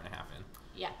 hour and a half in.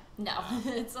 Yeah. No,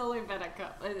 it's only been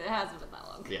it hasn't been that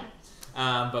long. Yeah.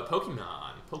 But Pokemans.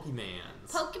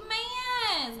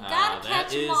 Gotta catch that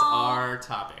them is all. our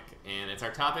topic, and it's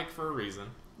our topic for a reason.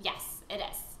 Yes, it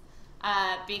is.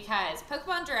 Because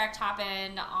Pokemon Direct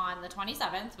happened on the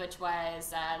 27th, which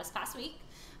was this past week,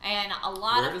 and a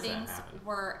lot Where of does that things happen?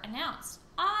 were announced.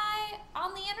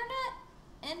 On the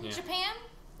internet in Japan.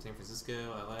 San Francisco,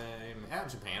 LA.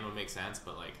 Japan would make sense,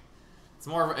 but like, it's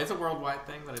a worldwide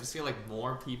thing. But I just feel like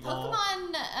more people.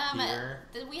 Pokemon. here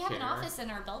We have an care. office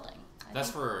in our building. That's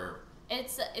for.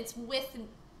 It's with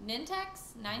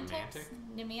Nintex, Niantic?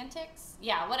 Nimantics,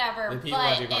 yeah, whatever. The people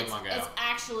but that do Pokemon Go. it's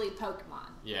actually Pokemon.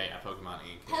 Yeah, Pokemon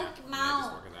Inc. Pokemon. Yeah,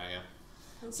 just work with that,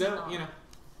 yeah. So, Pokemon. you know.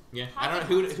 Yeah, I don't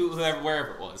know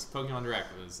wherever it was. Pokemon Direct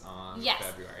was on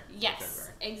February. Yes,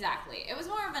 February. exactly. It was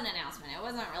more of an announcement. It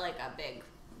wasn't really like a big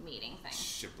meeting thing.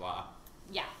 Shibla.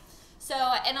 Yeah. So,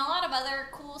 and a lot of other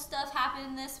cool stuff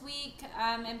happened this week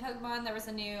in Pokemon. There was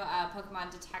a new Pokemon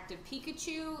Detective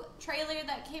Pikachu trailer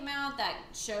that came out that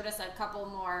showed us a couple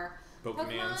more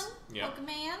Pokemans. Yep.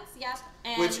 Pokemans, yes.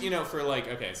 And Which, you know, for like,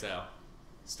 okay, so,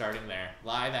 starting there.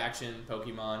 Live action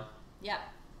Pokemon, Yep.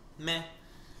 meh.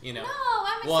 You know. No,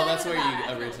 I'm excited Well, that's where about it. I you think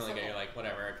it originally looks get, so you're like,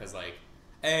 whatever, because like,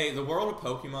 A, the world of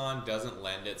Pokemon doesn't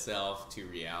lend itself to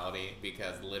reality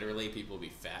because literally people will be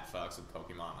fat fucks with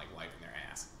Pokemon like wiping their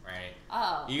ass, right?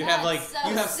 Oh, You that's have like so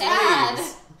you have sad.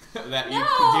 slaves that you No.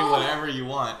 can do whatever you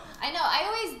want. I know. I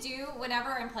always do whenever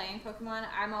I'm playing Pokemon.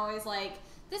 I'm always like,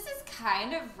 this is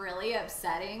kind of really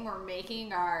upsetting. We're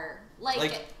making our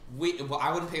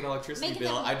I wouldn't pay an electricity Making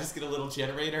bill. them- I'd just get a little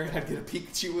generator and I'd get a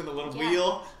Pikachu and a little Yeah.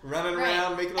 wheel running Right.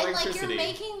 around making and electricity.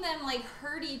 like you're making them like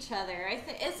hurt each other.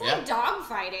 It's Yeah. like dog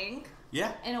fighting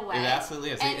yeah, in a way. it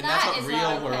absolutely is. And And that's that what is real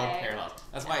not world okay. parallels.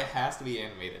 That's why it has to be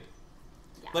animated.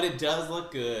 Yeah. But it does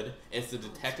look good. It's the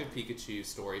Detective Pikachu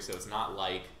story, so it's not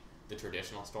like the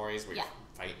traditional stories where Yeah. you're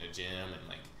fighting in a gym and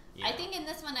like. You I know. think in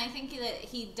this one, I think that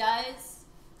he does.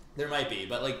 There might be,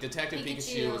 but like Detective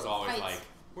Pikachu was always fights like,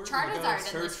 we're gonna go Charizard in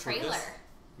search this for trailer. this.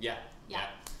 Yeah. Yeah.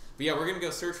 But yeah, we're gonna go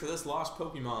search for this lost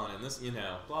Pokemon and this, you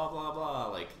know, blah blah blah.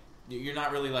 Like, you're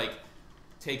not really like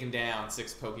taking down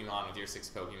 6 Pokemon with your 6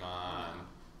 Pokemon,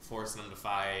 forcing them to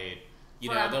fight. You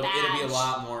For know, a it'll be a badge.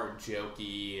 lot more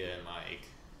jokey and like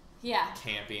Yeah.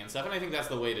 campy and stuff. And I think that's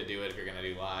the way to do it if you're gonna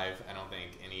do live. I don't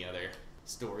think any other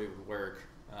story would work.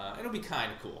 It'll be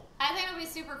kind of cool. I think it'll be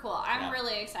super cool. I'm Yeah.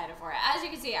 really excited for it. As you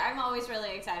can see, I'm always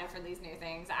really excited for these new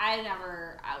things. I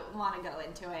never want to go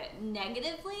into it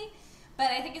negatively, but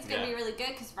I think it's going to be really good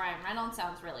because Ryan Reynolds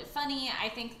sounds really funny. I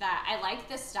think that I like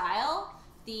the style,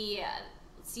 the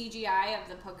CGI of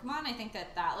the Pokemon. I think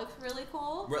that looks really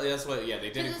cool. Really, that's what. Yeah, they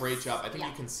did a Because great job. I think yeah.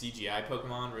 you can CGI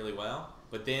Pokemon really well,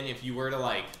 but then if you were to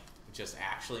like just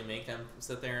actually make them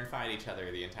sit there and fight each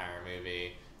other the entire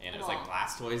movie, and it was like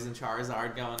Blastoise and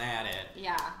Charizard going at it,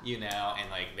 Yeah. you know, and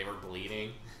like they were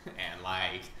bleeding, and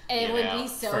like It you would know, be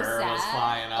so fur sad. was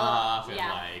flying off, and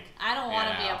yeah. like I don't you want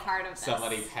to be know, a part of this.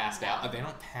 somebody passed No. out. They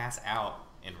don't pass out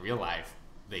in real life.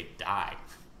 they die.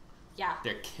 Yeah.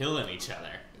 They're killing each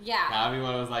other. Yeah. That'd be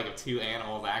what it was like if two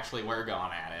animals actually were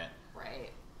going at it.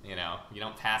 Right. You know, you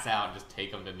don't pass out and just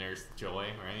take them to Nurse Joy,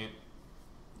 right?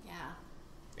 Yeah.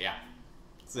 Yeah.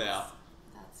 So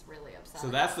That's really upsetting. so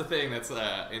that's the thing that's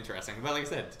interesting. But like I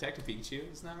said, Detective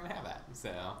Pikachu is not going to have that. So.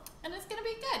 And it's going to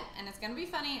be good. And it's going to be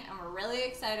funny. And we're really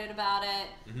excited about it.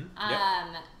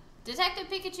 Mm-hmm. Yep. Detective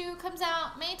Pikachu comes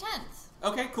out May 10th.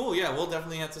 Okay, cool. Yeah, we'll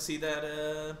definitely have to see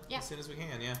that Yeah. as soon as we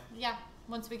can. Yeah. Yeah.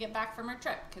 Once we get back from our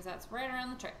trip. Because that's right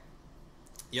around the trip.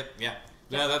 Yep. Yeah.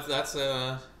 No, that's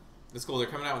cool. They're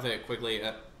coming out with it quickly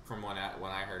from when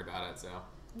I heard about it. So.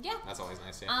 Yeah. That's always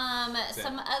nice, yeah.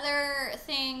 Some other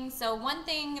things. So one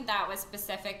thing that was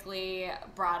specifically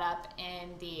brought up in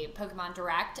the Pokemon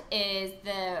Direct is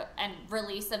the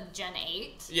release of Gen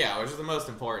 8. Yeah, which is the most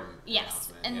important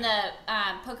Yes, announcement. and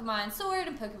the Pokemon Sword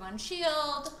and Pokemon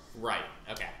Shield. Right,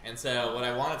 okay. And so what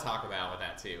I want to talk about with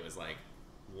that, too, is, like,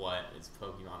 what is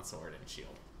Pokemon Sword and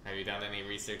Shield? Have you done any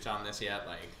research on this yet?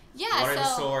 Like, yeah, what are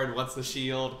the sword? What's the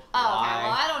shield? Why? Okay,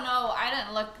 well, I don't know. I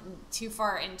didn't look too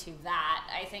far into that.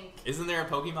 I think... Isn't there a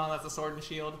Pokemon that's a sword and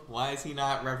shield? Why is he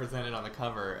not represented on the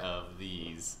cover of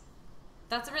these?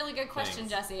 That's a really good question,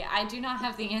 things? Jesse. I do not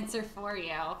have the answer for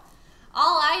you. All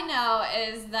I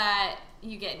know is that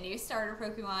you get new starter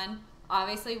Pokemon.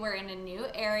 Obviously, we're in a new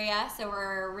area, so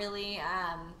we're really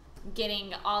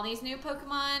getting all these new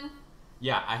Pokemon.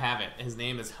 Yeah, I have it. His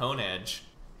name is Honedge.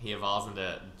 He evolves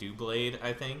into Doublade,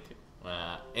 I think.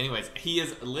 Anyways, he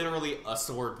is literally a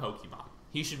sword Pokemon.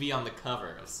 He should be on the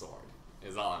cover of Sword,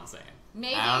 is all I'm saying.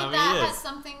 Maybe I don't know that if he has is.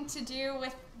 something to do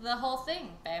with the whole thing,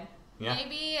 babe. Yeah.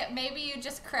 Maybe you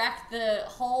just cracked the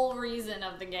whole reason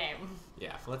of the game.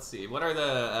 Yeah, let's see. What are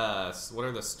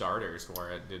the starters for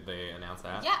it? Did they announce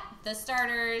that? Yeah, the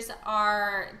starters there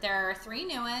are 3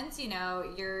 new ones. You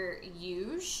know, your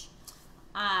Yuge.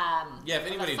 Yeah, if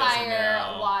anybody a doesn't fire,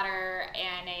 know. water,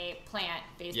 and a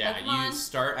plant-based Pokemon. You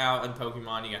start out in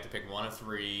Pokemon, you have to pick one of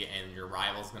 3, and your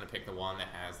rival's going to pick the one that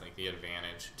has like the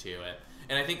advantage to it.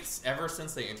 And I think ever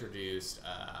since they introduced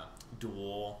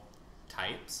dual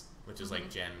types, which is like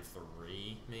Gen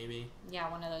 3, maybe.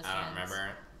 Yeah, one of those. I don't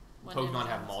remember. One of Pokemon those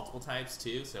have gens. multiple types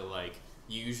too, so like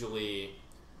usually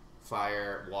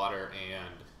fire, water,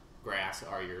 and grass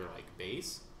are your like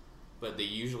base. But they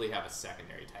usually have a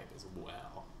secondary type as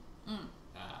well.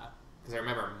 Because I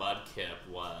remember Mudkip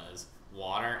was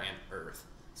water and earth.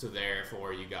 So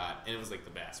therefore you got... And it was like the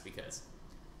best because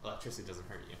electricity doesn't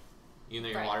hurt you. Even though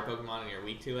you're a water Pokemon and you're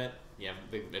weak to it, you have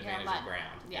the advantage of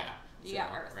ground. Yeah. You So,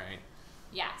 got earth. Right.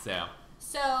 Yeah.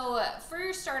 So for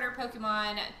your starter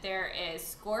Pokemon, there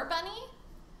is Scorbunny,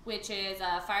 which is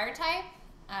a fire type.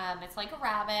 It's like a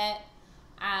rabbit.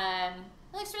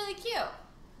 It looks really cute.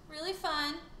 Really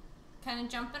fun. Kind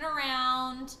of jumping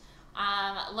around.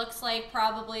 Looks like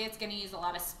probably it's going to use a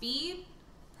lot of speed.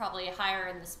 Probably higher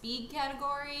in the speed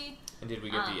category. And did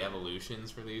we get the evolutions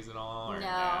for these at all? Or No,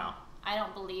 no? I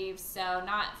don't believe so.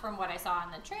 Not from what I saw in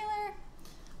the trailer.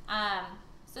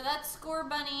 So that's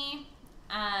Scorbunny.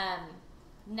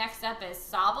 Next up is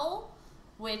Sobble,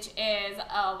 which is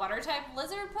a water-type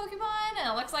lizard Pokemon,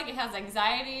 and it looks like it has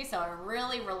anxiety, so I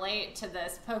really relate to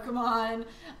this Pokemon.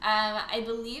 I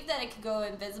believe that it could go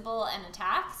invisible and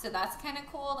attack, so that's kind of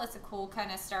cool. That's a cool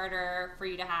kind of starter for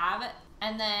you to have.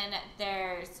 And then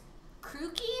there's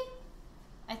Kruki.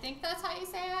 I think that's how you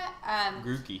say it.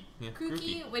 Grookey. Yeah,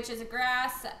 Kruki, which is a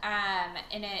grass,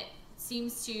 and it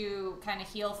seems to kind of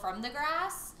heal from the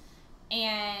grass.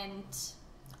 And...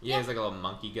 Yeah, he's like a little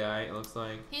monkey guy, it looks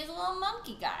like. He's a little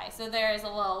monkey guy. So there's a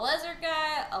little lizard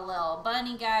guy, a little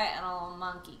bunny guy, and a little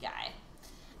monkey guy.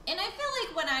 And I feel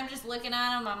like when I'm just looking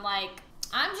at them, I'm like,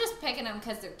 I'm just picking them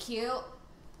because they're cute.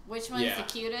 Which one's the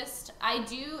cutest? I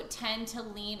do tend to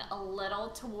lean a little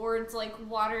towards, like,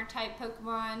 water-type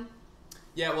Pokemon.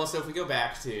 Yeah, well, so if we go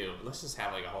back to... Let's just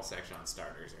have, like, a whole section on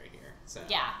starters right here. So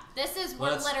Yeah,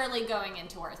 we're literally going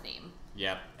into our theme.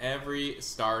 Yep, every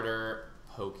starter...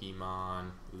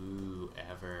 Pokemon,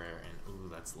 ever, and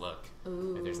let's look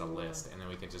if there's a list, and then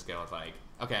we can just go with like,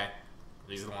 okay,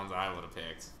 these are the ones I would have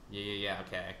picked. Yeah,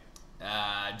 okay.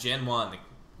 Gen 1,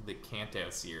 the Kanto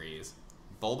series,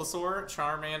 Bulbasaur,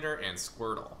 Charmander, and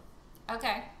Squirtle.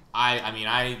 Okay.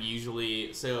 I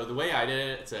usually, so the way I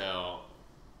did it, so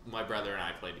my brother and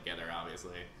I played together,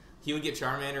 obviously. He would get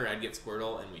Charmander, I'd get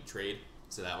Squirtle, and we'd trade,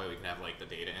 so that way we can have like the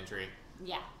data entry.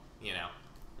 Yeah. You know.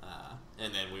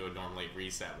 And then we would normally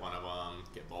reset one of them,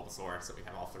 get Bulbasaur, so we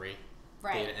have all 3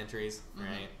 data entries,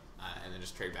 right? And then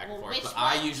just trade back and forth. But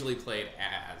I usually played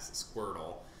as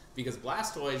Squirtle because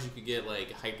Blastoise you could get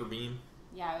like Hyper Beam.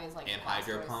 Yeah, it was like and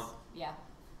Hydro Pump. Yeah.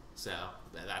 So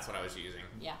that's what I was using.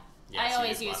 Yeah. Yeah, I so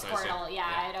always you use Blastoise, Squirtle. Yeah,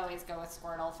 I'd always go with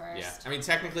Squirtle first. Yeah, I mean,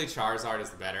 technically Charizard is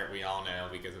the better. We all know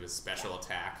because of his special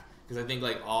attack. Because I think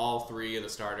like all three of the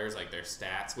starters, like their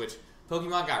stats, which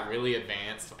Pokemon got really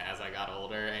advanced as I got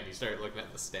older, and you start looking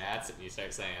at the stats and you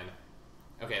start saying,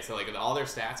 okay, so like all their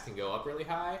stats can go up really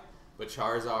high, but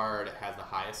Charizard has the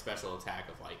highest special attack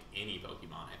of like any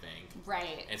Pokemon, I think.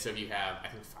 Right. And so if you have, I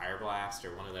think, Fire Blast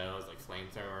or one of those, like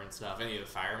Flamethrower and stuff, any of the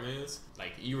fire moves,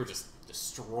 like you were just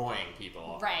destroying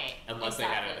people. Right. Unless they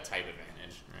had a type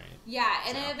advantage. Right. Yeah,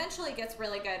 and it eventually gets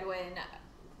really good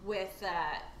with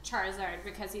Charizard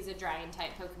because he's a Dragon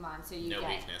type Pokemon, so you no get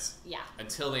weakness. Yeah.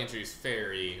 Until they introduce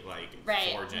Fairy, like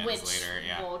 4 gens later.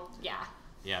 Yeah. Will, yeah.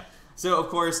 Yeah. So of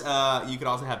course, you could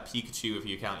also have Pikachu if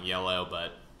you count Yellow,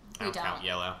 but I don't count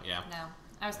Yellow. Yeah. No.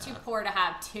 I was too poor to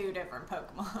have 2 different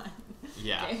Pokemon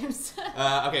games.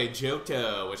 Okay,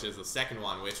 Johto, which is the second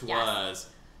one, which was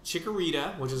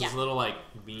Chikorita, which is this little, like,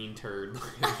 mean turd.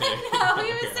 I know,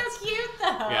 he was so cute,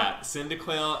 though. Yeah,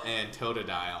 Cyndaquil and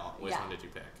Totodile. Which one did you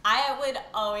pick? I would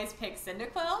always pick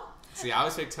Cyndaquil. See, I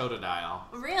always picked Totodile.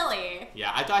 Really?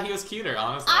 Yeah, I thought he was cuter,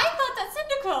 honestly. I thought that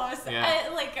Cyndaquil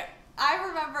was, I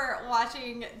remember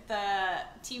watching the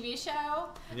TV show,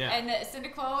 and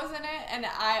Cyndaquil was in it, and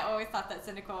I always thought that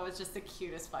Cyndaquil was just the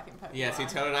cutest fucking Pokemon. Yeah, see,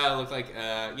 Totodile looked like,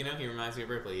 he reminds me of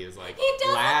Ripley. He was, like, he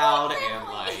loud and,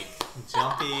 like,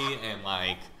 jumpy and,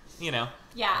 like, Yeah,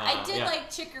 I did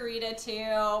like Chikorita,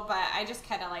 too, but I just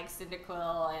kind of like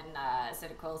Cyndaquil and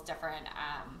Cyndaquil's different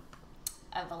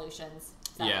evolutions.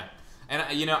 So. Yeah, and,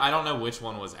 I don't know which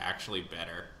one was actually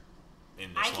better.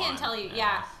 I can't tell you,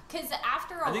 because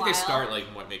after a while... I think they start, like,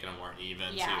 making them more even,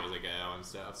 too, Yeah. as they go and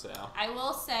stuff, so... I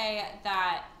will say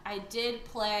that I did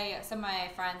play some of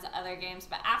my friends' other games,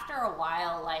 but after a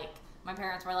while, like, my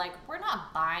parents were like, we're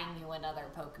not buying you another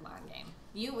Pokemon game.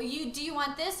 Do you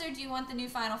want this, or do you want the new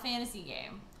Final Fantasy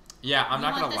game? Yeah, I'm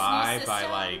not gonna lie, by,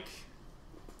 like...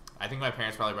 I think my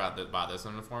parents probably bought this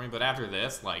one for me, but after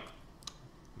this, like,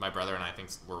 my brother and I think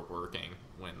were working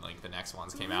when, like, the next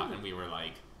ones came out, and we were,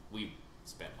 like... We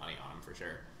spent money on them for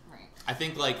sure. Right. I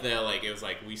think it was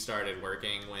like we started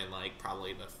working when like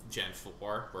probably the Gen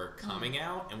 4 were coming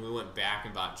out, and we went back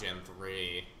and bought Gen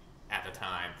 3 at the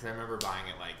time because I remember buying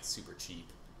it like super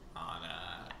cheap on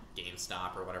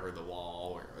GameStop or whatever, the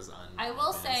wall where it was on. I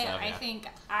will say I think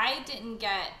I didn't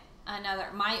get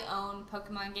my own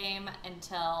Pokemon game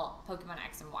until Pokemon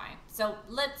X and Y. So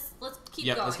let's keep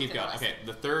going. Let's keep going. Okay,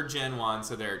 the 3rd gen one,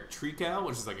 so they're Trico,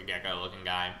 which is like a gecko looking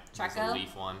guy. Treecko? A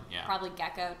leaf one, yeah. Probably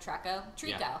Gecko, Treecko.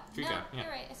 Trico. Yeah, Trico, No, yeah.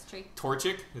 you're right, it's Tree.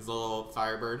 Torchic is a little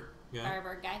firebird guy.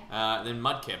 Firebird guy. Then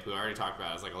Mudkip, who I already talked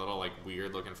about, is like a little like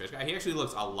weird looking fish guy. He actually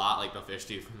looks a lot like the fish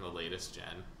dude from the latest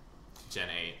Gen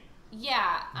 8.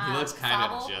 Yeah. He looks kind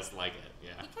of Sobble. just like it,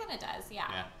 yeah. He kind of does,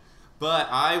 yeah. But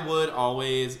I would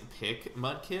always pick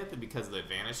Mudkip because of the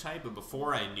advantage type. But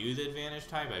before I knew the advantage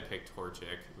type, I picked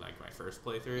Torchic, like my first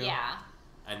playthrough. Yeah.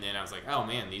 And then I was like, oh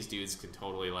man, these dudes can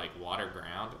totally like water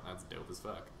ground. That's dope as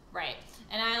fuck. Right.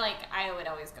 And I would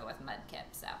always go with Mudkip,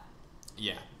 so.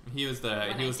 Yeah, he was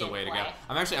the way to go.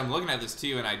 I'm looking at this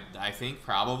too, and I think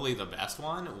probably the best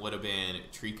one would have been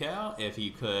Trico if he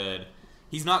could.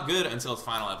 He's not good until his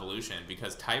final evolution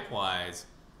because type wise.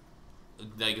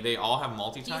 Like they all have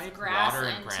multi-type. Water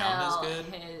and ground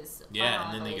is good.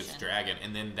 And then they get Dragon,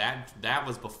 and then that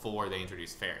was before they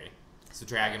introduced Fairy, so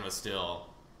Dragon was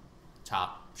still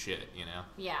top shit,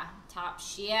 Yeah, top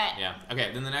shit. Yeah.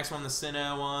 Okay. Then the next one, the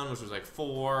Sinnoh one, which was like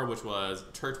 4, which was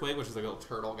Turtwig, which is like a little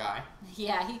turtle guy.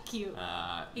 Yeah, he's cute.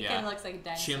 He kind of looks like a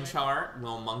dinosaur. Chimchar,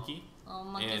 little monkey. Little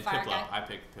monkey and fire Piplup. guy. I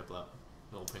picked Piplup,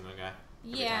 little penguin guy.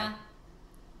 Yeah.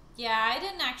 Yeah, I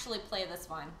didn't actually play this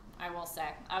one. I will say.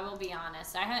 I will be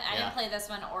honest. I didn't play this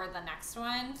one or the next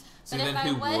one. So but then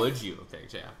who would you have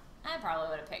picked, I probably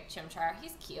would have picked Chimchar.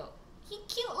 He's cute. He's a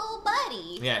cute little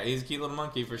buddy. Yeah, he's a cute little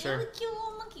monkey for sure. He's a cute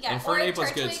little monkey guy. And Fernape was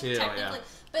good too, yeah.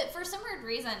 But for some weird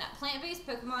reason, plant-based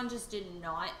Pokemon just did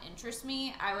not interest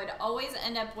me. I would always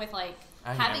end up with like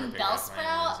having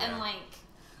Bellsprout and like.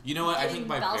 You know what? I think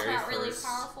my very first. Really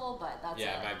powerful, but that's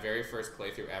it. My very first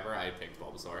playthrough ever, I picked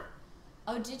Bulbasaur.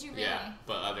 Oh, did you really? Yeah,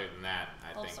 but other than that,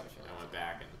 I think I went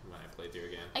back and when I played through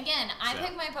again. Again, I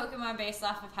pick my Pokemon based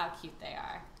off of how cute they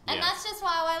are. And that's just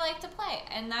how I like to play.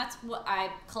 And that's what I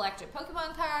collected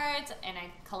Pokemon cards, and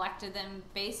I collected them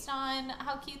based on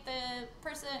how cute the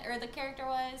person or the character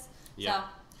was. Yeah.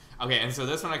 So. Okay, and so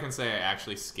this one I can say I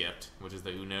actually skipped, which is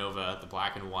the Unova, the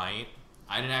black and white.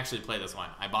 I didn't actually play this one.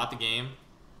 I bought the game.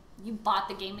 You bought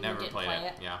the game and never you didn't play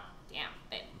it? Yeah. Damn,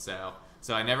 babe.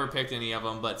 So I never picked any of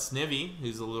them, but Snivy,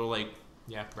 who's a little like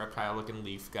reptile-looking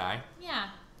leaf guy. Yeah.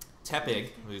 Tepig,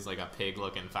 who's like a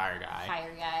pig-looking fire guy.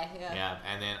 Fire guy. Yeah. Yeah,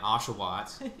 and then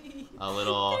Oshawott, a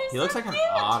little. They're He looks so like an cute.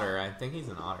 otter. I think he's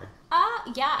an otter.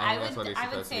 Yeah, I think that's what he's I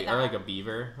supposed would to say be, that. or like a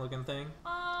beaver-looking thing.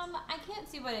 I can't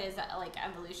see what his like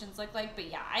evolutions look like, but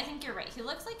yeah, I think you're right. He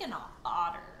looks like an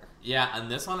otter. Yeah, and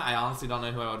this one I honestly don't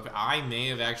know who I would pick. I may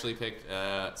have actually picked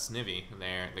Snivy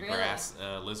there, the Really? grass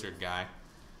lizard guy.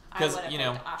 I Because would have you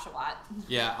know, picked Oshawott.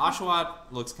 yeah, Oshawott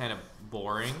looks kind of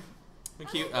boring. But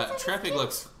cute. he looks Trepig cute.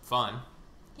 looks fun,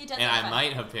 He does. and look I fun.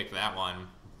 might have picked that one.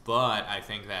 But I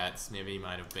think that Snivy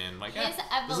might have been like His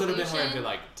this would have been where I'd be evolution,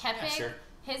 like, yeah, Tepig, sure.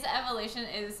 his evolution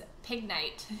is Pig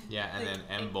Knight. Yeah, and Like,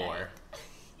 then Pig Embor. Knight.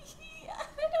 Yeah,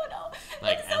 I don't know.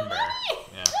 Like It's so Ember. funny.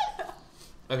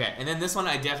 Yeah. Okay, and then this one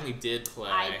I definitely did play.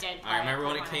 I did play I remember it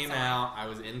when when it I came saw it. out. I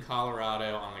was in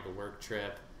Colorado on like a work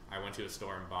trip. I went to a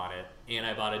store and bought it, and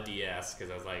I bought a DS because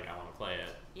I was like, I want to play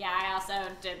it. Yeah, I also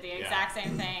did the exact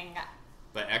same thing.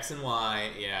 But X and Y,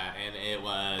 yeah, and it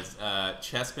was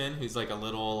Chespin, who's like a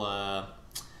little.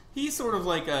 He's sort of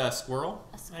like a squirrel.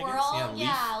 A squirrel, I guess.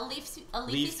 yeah, a leafy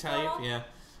Leaf squirrel. type, yeah.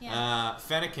 Yeah.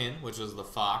 Fennekin, which was the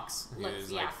fox, who's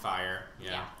Looks- like yeah. fire,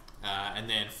 yeah. And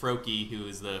then Froakie, who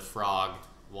is the frog,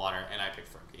 water, and I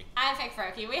picked Froakie. I picked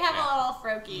Froakie. We have Yeah. a little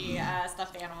Froakie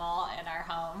stuffed animal in our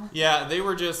home. Yeah, they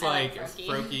were just I like like Froakie.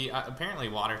 Froakie. Apparently,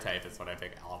 water type is what I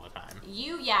pick all the time.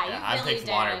 You I really picked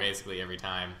did. water basically every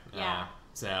time. Yeah.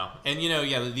 So, and you know,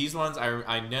 yeah, these ones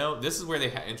I know this is where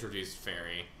they introduced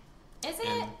fairy. Is it?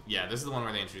 And yeah, this is the one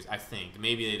where they introduced. I think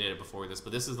maybe they did it before this,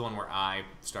 but this is the one where I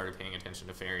started paying attention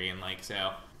to fairy, and like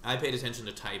so, I paid attention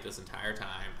to type this entire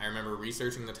time. I remember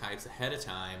researching the types ahead of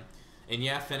time, and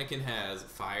yeah, Fennekin has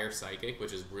fire psychic,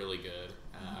 which is really good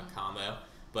combo,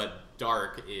 but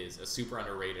dark is a super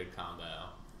underrated combo.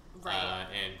 Right.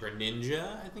 And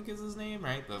Greninja, I think is his name,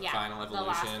 right? The Yeah, final the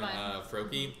last evolution one. of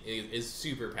Froakie is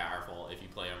super powerful if you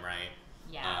play them right.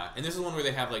 Yeah. And this is one where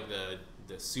they have like the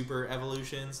super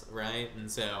evolutions, right?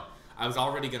 And so I was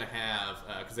already gonna have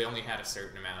because they only had a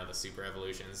certain amount of the super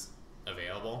evolutions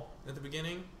available at the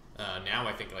beginning. Now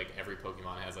I think like every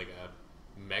Pokemon has like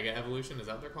a mega evolution. Is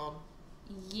that what they're called?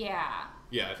 Yeah.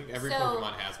 Yeah, I think every So-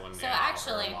 Pokemon has one now. so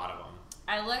actually- or a lot of them.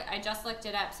 I just looked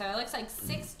it up. So it looks like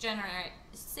sixth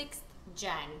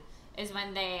gen is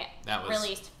when they That was-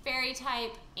 released Fairy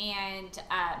type and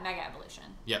Mega Evolution.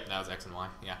 Yep, that was X and Y.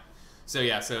 Yeah. So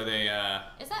yeah, so they.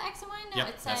 Is that X and Y? No, Yep,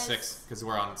 it says that's 6 because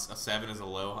we're on a 7 is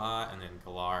Aloha, and then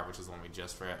Galar, which is the one we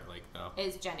just read. Like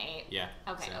is Gen 8. yeah.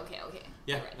 Okay, so- okay.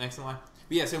 Yeah, All right. X and Y.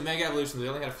 But yeah, so Mega Evolutions, they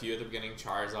only had a few at the beginning.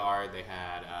 Charizard, they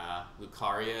had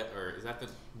Lucaria, or is that the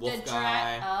wolf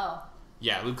guy? Oh.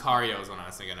 Yeah, Lucario was one I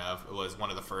was thinking of. It was one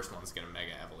of the first ones to get a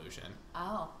Mega Evolution.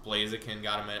 Oh. Blaziken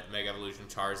got a Mega Evolution.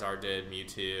 Charizard did.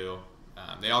 Mewtwo.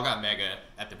 They all got Mega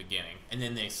at the beginning, and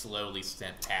then they slowly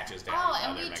sent patches down Oh, to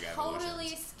and other we Mega totally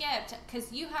Evolutions. skipped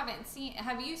because you haven't seen.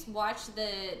 Have you watched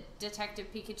the Detective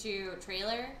Pikachu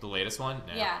trailer? The latest one?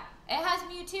 No. Yeah, it has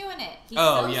Mewtwo in it. He's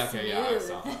Oh, so yeah, okay, yeah, I smooth.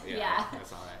 saw that. Yeah, Yeah. I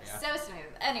saw that, yeah. So smooth.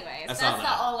 Anyways, I that's saw the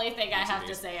that. only thing I Mewtwo have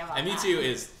to is- say about And that. Mewtwo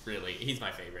is really, he's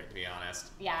my favorite, to be honest.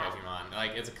 Yeah. Pokemon.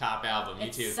 Like, it's a cop-out, but Mewtwo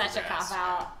It's is such the a best.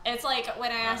 cop out. It's like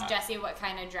when I asked Uh, Jesse what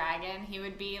kind of dragon he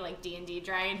would be, like D&D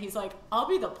dragon. He's like, "I'll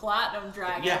be the platinum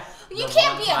dragon." Yeah, You the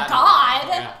can't one be a platinum god.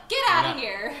 dragon, yeah. Get out Yeah. of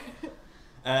here.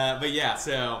 But yeah,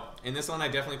 so, in this one I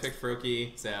definitely picked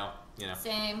Froakie, so, you know.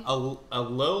 Same.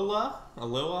 Alola,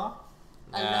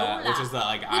 which is the,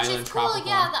 like, Which island is cool. tropical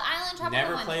Yeah, one. the island tropical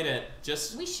Never one. played it,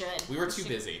 just, We should. we were too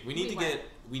busy. We need were.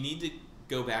 to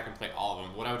go back and play all of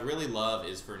them. What I would really love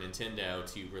is for Nintendo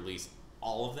to release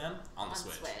all of them on the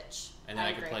Switch. And then I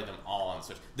could agree. play them all on the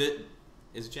Switch.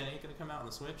 Is Gen 8 going to come out on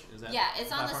the Switch? Is that Yeah,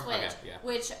 it's on the platform? Switch, Okay, yeah.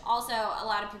 which also a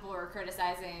lot of people were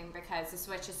criticizing because the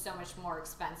Switch is so much more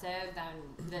expensive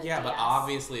than the Yeah, DS. but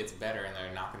obviously it's better, and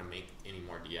they're not going to make any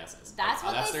more DSs. That's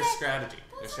what that's they their said. strategy. That's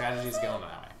Their what strategy they is said. going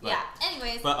that way. But, Yeah.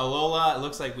 Anyways, But Alola, it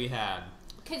looks like we had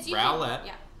because you Rowlet.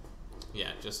 yeah,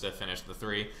 Yeah, just to finish the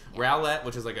 3. Yeah. Rowlet,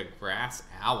 which is like a grass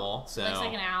owl. So looks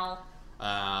like an owl.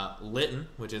 Litten,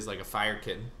 which is like a fire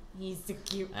kitten. He's so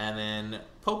cute. And then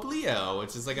Poplio,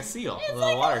 which is like a seal, It's a little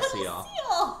like water a little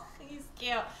seal. He's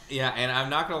cute. Yeah, and I'm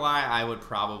not gonna lie, I would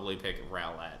probably pick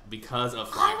Rowlet because of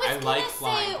flying. I was like gonna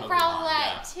flying say Pokemon.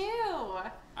 Rowlet Yeah. too.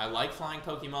 I like flying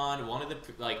Pokemon. One of the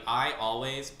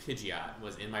Pidgeot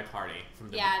was in my party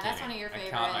from the Yeah, beginning. that's one of your I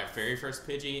caught my favorites. very first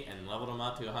Pidgey and leveled him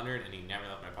up to 100, and he never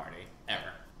left my party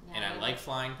ever. Yeah, and I he- like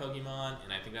flying Pokemon,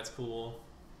 and I think that's cool.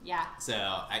 Yeah.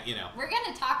 So We're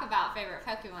gonna talk about favorite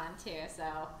Pokemon too,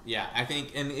 so yeah, I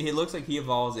think, and it looks like he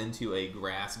evolves into a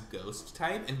grass ghost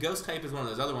type, and ghost type is one of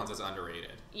those other ones that's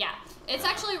underrated. yeah. It's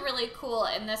actually really cool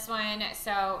in this one.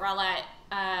 So Rowlet,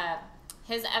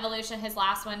 His evolution, his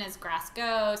last one is Grass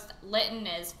Ghost. Litten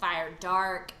is Fire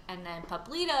Dark, and then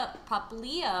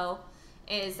Poplio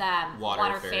is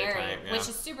Water Fairy, type, yeah. which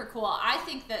is super cool. I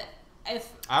think that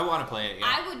if I want to play it, yeah.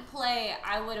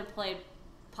 I would have played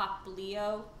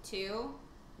Poplio too.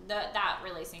 That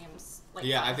really seems like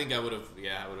yeah, fun. I think I would have.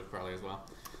 Yeah, I would have probably as well.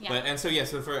 Yeah. But and so yeah,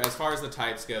 so for as far as the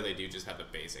types go, they do just have the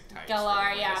basic types.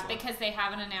 Galar, yeah, because they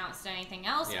haven't announced anything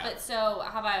else. Yeah. But so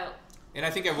how about And I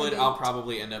think I'll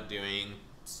probably end up doing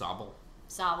Sobble.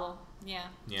 Sobble? Yeah.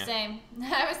 Yeah. Same.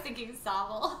 I was thinking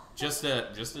Sobble. Just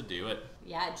to do it.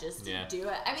 Yeah, just to do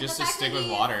it. I mean, just the to fact stick that with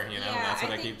he's- water, you know. yeah, That's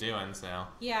what I think- keep doing. So.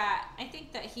 Yeah, I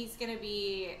think that he's gonna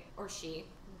be, or she,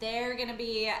 they're gonna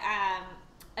be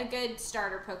a good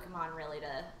starter Pokemon really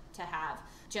to have,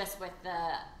 just with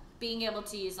the being able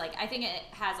to use, like, I think it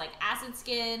has like Acid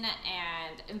Skin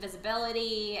and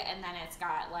Invisibility, and then it's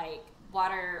got like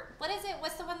water. What is it?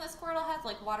 What's the one that Squirtle has?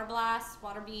 Like Water Blast,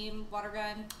 Water Beam, Water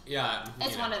Gun. Yeah.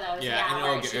 It's one of those. Yeah, Yeah,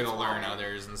 where and it it'll shoots learn water.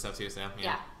 others and stuff too. So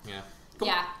Yeah. Yeah. Cool.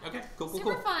 Yeah. Okay. Cool.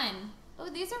 Super fun. Oh,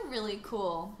 these are really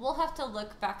cool. We'll have to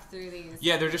look back through these.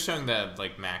 Yeah, they're just showing the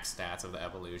like max stats of the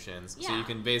evolutions, so Yeah. you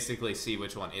can basically see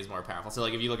which one is more powerful. So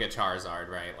like if you look at Charizard,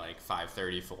 right, like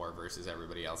 534 versus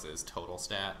everybody else's total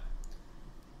stat.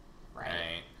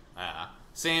 Right.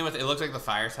 Same with, it looks like the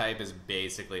fire type is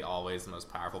basically always the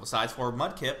most powerful. Besides for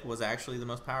Mudkip was actually the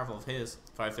most powerful of his,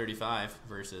 535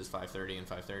 versus 530 and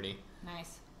 530.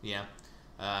 Nice. Yeah.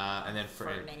 And then for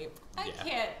Fernape. I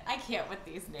yeah. can't with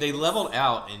these names. They leveled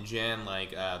out in Gen,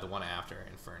 like the one after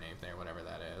in Fernape there, whatever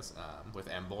that is, with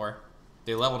Emboar.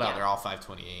 They leveled out, Yeah. they're all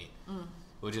 528,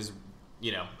 which is,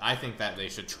 you know, I think that they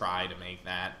should try to make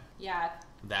that. Yeah.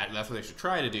 That's what they should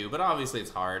try to do, but obviously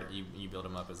it's hard. You build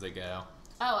them up as they go.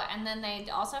 Oh, and then they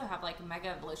also have like Mega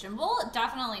Evolution. We'll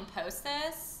definitely post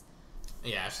this.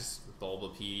 Yeah, it's just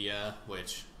Bulbapedia,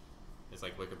 which is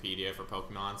like Wikipedia for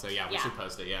Pokemon. So yeah, we Yeah. should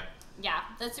post it. Yeah. Yeah,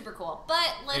 that's super cool. But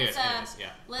let's Anyways, yeah.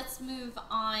 let's move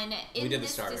on in We did the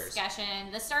this starters.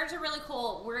 discussion. The starters are really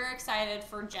cool. We're excited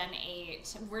for Gen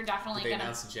 8. We're definitely Did they gonna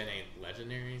announce the Gen 8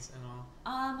 legendaries and all?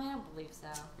 I don't believe so.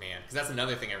 Man, because that's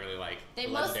another thing I really like. They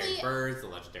the legendary mostly- birds, the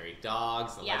legendary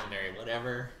dogs, the Yeah. legendary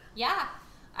whatever. Yeah.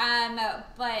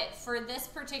 But for this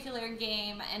particular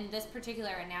game and this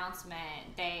particular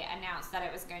announcement, they announced that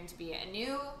it was going to be a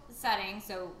new setting,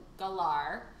 so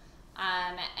Galar.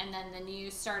 And then the new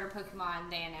starter Pokemon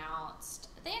they announced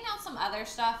some other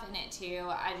stuff in it too.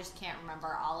 I just can't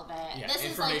remember all of it. Yeah, This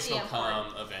information is like will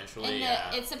come eventually. and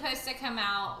Yeah. it's supposed to come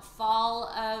out fall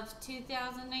of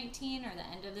 2019 or the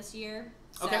end of this year.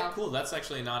 So, Okay, cool. That's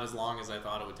actually not as long as I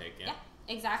thought it would take. Yeah,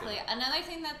 exactly. So- Another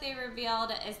thing that they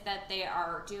revealed is that they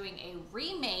are doing a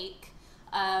remake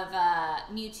of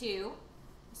Mewtwo.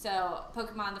 So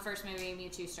Pokemon, the first movie,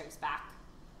 Mewtwo Strikes Back.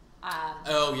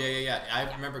 Oh yeah.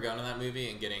 I remember going to that movie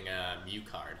and getting a Mew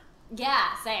card.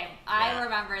 Yeah, same. I Yeah.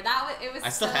 remember that. It was I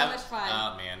still so have. much fun.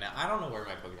 Oh man, now, I don't know where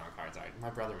my Pokemon cards are. My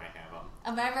brother might have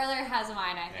them. My brother has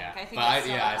mine. I think. Yeah, I think but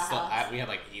it's still at the house. we had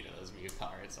like 8 of those Mew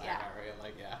cards. So Yeah. I remember,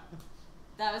 like, yeah.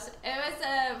 It was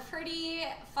a pretty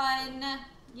fun,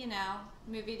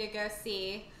 movie to go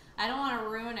see. I don't want to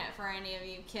ruin it for any of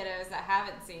you kiddos that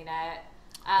haven't seen it.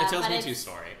 It tells but Mewtwo's it's-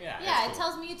 story. Yeah. Yeah, it's it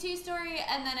cool. tells Mewtwo's story,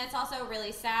 and then it's also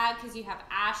really sad because you have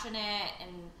Ash in it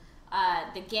and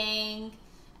the gang,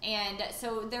 and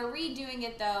so they're redoing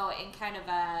it though in kind of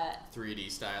a 3D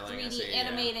styling. I 3D see,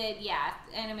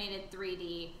 animated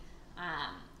 3D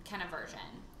kind of version.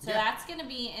 So Yeah. that's going to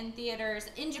be in theaters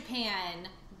in Japan,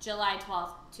 July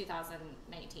 12th,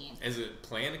 2019. Is it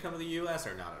planned to come to the U.S.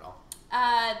 or not at all?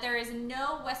 There is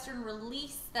no Western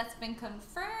release that's been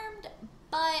confirmed,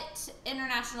 but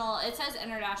it says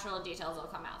international details will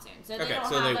come out soon. So they Okay, don't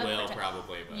so have they a will partic-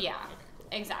 probably. But, Yeah, Okay, cool.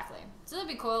 exactly. So that'd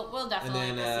be cool. We'll And definitely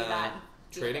then go see that. in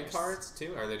trading theaters. cards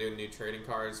too. Are they doing new trading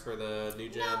cards for the new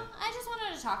gen? No, I just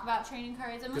wanted to talk about trading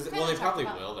cards. And we've Well, kinda they talked probably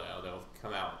about- will though. They'll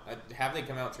come out. Have they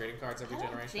come out trading cards every I don't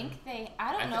generation? think they.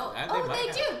 I don't I know. think- Oh, they they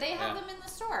might do. have. They have Yeah. them in the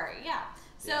store. Yeah.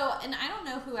 So, Yeah. and I don't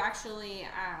know who actually,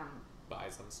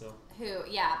 Buys them still.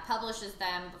 publishes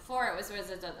them. Before it was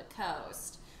Wizards of the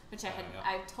Coast, which Yeah.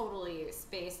 I totally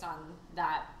spaced on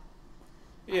that.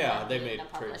 Yeah, them they being made the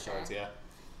trading publisher. cards. Yeah.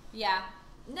 Yeah.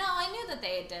 No, I knew that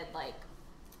they did like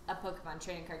a Pokemon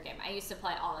trading card game. I used to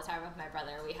play all the time with my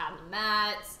brother. We had the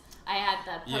mats. I had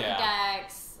the Yeah.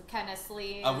 Pokedex kind of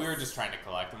sleeves. We were just trying to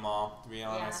collect them all, to be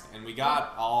honest. And we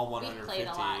got we all played a 150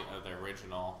 lot. of the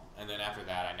original. And then after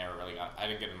that, I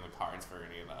didn't get them the cards for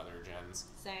any of the other gens.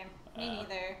 Same. Me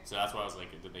neither. So that's why I was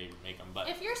like, did they make them? But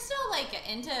If you're still like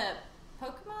into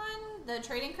Pokemon, the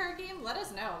trading card game? Let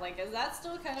us know. Like, is that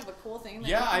still kind of a cool thing? That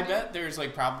Yeah, you can I do? bet there's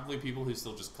like probably people who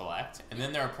still just collect, and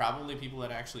then there are probably people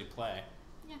that actually play.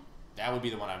 Yeah. That would be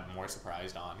the one I'm more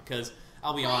surprised on, because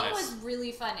I'll be Playing honest. was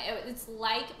really fun. It's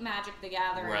like Magic the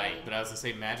Gathering. Right, but I was gonna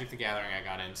say Magic the Gathering I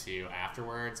got into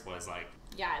afterwards was like,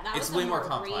 Yeah, that it's was way a more more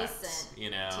complex, recent,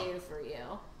 you know. too, for you.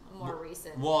 A more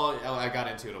recent. Well, I got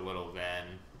into it a little then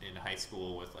in high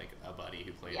school with like a buddy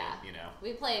who played Yeah. it, you know.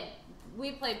 We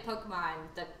played Pokemon,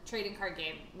 the trading card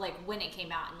game, like when it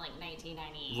came out in like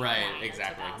 1990. Right,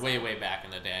 exactly. Way back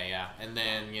in the day, yeah. And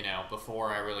then, you know, before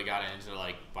I really got into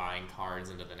like buying cards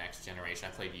into the next generation,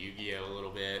 I played Yu-Gi-Oh a little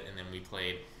bit, and then we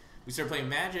started playing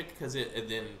Magic because it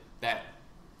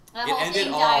whole ended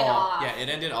thing all died off. it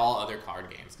ended all other card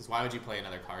games, because why would you play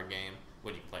another card game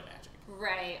when you can play Magic?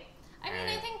 Right. I mean,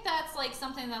 I Right. think that's like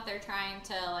something that they're trying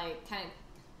to like kind of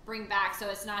bring back, so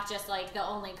it's not just like the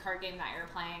only card game that you're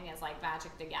playing is like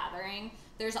Magic the Gathering.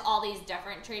 There's all these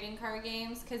different trading card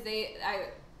games, because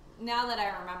now that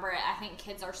I remember it, I think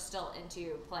kids are still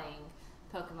into playing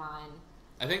Pokemon.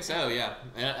 I think so, yeah.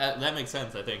 That makes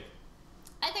sense, I think.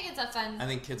 I think it's a fun. I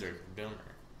think kids are dumber.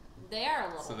 They are a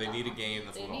little. So they need a dumb. game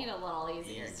that's They a little need a little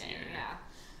easier easier. game. Yeah.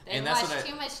 They And that's watch what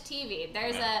too much TV.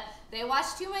 Yeah. They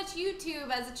watch too much YouTube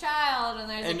as a child, and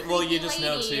there's a well, you creepy just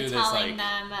know, lady too, there's, telling like-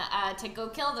 them to go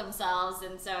kill themselves,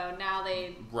 and so now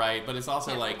they. Right, but it's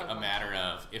also Yeah, like a Pokemon. matter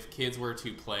of if kids were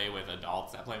to play with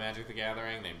adults that play Magic the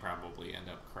Gathering, they'd probably end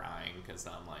up crying because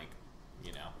some like,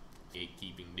 you know,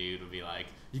 gatekeeping dude would be like,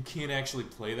 you can't actually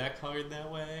play that card that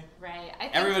way. Right. I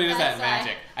think Everybody does that in that's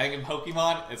Magic. I think in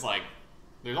Pokemon, it's like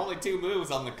there's only 2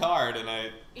 moves on the card, and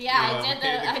I I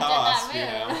did cost,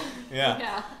 that move. you know?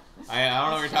 Yeah. I don't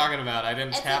know what you're talking about. I didn't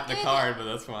It's a tap the good- card, but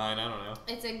that's fine. I don't know.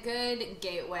 It's a good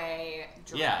gateway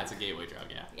drug. Yeah, it's a gateway drug.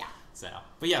 Yeah. Yeah. So,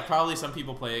 but yeah, probably some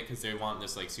people play it because they want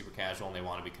this like super casual and they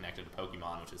want to be connected to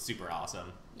Pokemon, which is super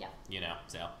awesome. Yeah. You know,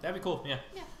 so that'd be cool. Yeah.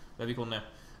 Yeah. That'd be cool to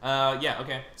know. Yeah.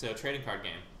 Okay. So trading card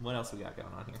game. What else we got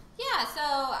going on here? Yeah, so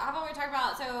how about we talk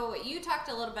about, so you talked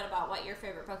a little bit about what your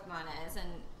favorite Pokemon is, and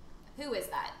who is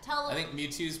that? I think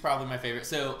Mewtwo's probably my favorite.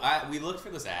 So we looked for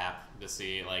this app to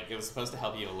see, like, it was supposed to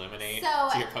help you eliminate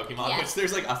your Pokemon, yes. which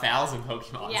there's like 1,000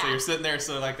 Pokemon. Yeah. So you're sitting there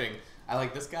selecting, I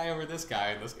like this guy over this guy,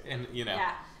 and this, and you know,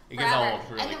 Yeah. it gets Forever. old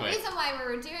really and the quick. reason why we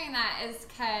were doing that is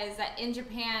because in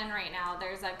Japan right now,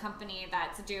 there's a company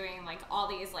that's doing like all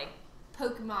these like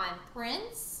Pokemon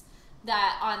prints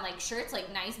that on like shirts,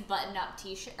 like nice button-up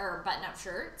t-shirt or button-up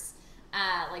shirts.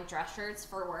 Like dress shirts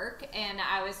for work, and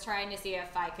I was trying to see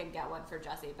if I could get one for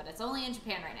Jesse, but it's only in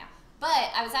Japan right now.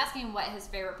 But I was asking what his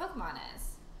favorite Pokemon is.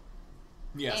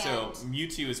 Yeah, so And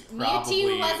Mewtwo is probably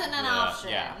Mewtwo wasn't an the- option.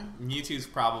 Yeah, Mewtwo's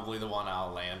probably the one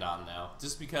I'll land on though,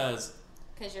 just because.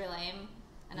 Because you're lame.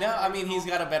 and No, I'm I mean he's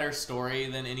original. got a better story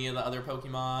than any of the other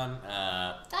Pokemon.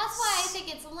 That's why I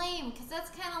think it's lame, because that's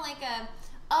kind of like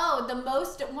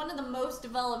one of the most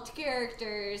developed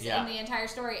characters Yeah. in the entire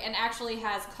story, and actually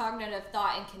has cognitive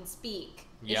thought and can speak.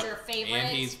 Yep. Is your favorite?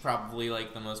 And he's probably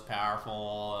like the most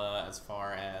powerful as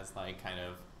far as like kind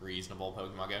of reasonable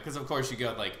Pokemon go. Because of course you go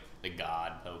with like the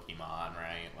God Pokemon,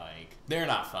 right? Like they're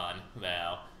not fun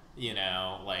though. You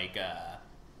know, like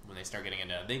when they start getting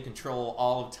into, they control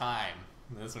all of time.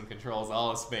 This one controls all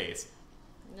of space.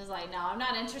 I was like, no, I'm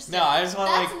not interested. No, I just want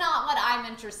That's like not what I'm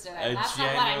interested in. a That's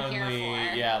not what I'm here genuinely,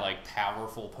 for. yeah, like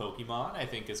powerful Pokemon. I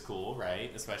think is cool,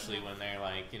 right? Especially when they're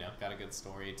like, you know, got a good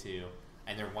story too,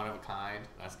 and they're one of a kind.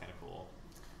 That's kind of cool.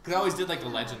 Because I always did like the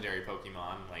legendary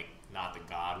Pokemon, like not the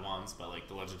God ones, but like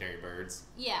the legendary birds.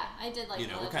 Yeah, I did like. You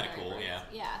know, the we're kinda legendary cool, birds.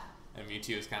 Yeah. And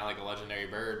Mewtwo is kind of like a legendary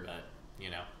bird, but you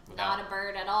know, Not a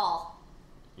bird at all.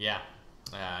 Yeah.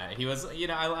 He was, you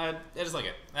know, I just like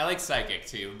it. I like Psychic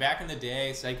too. Back in the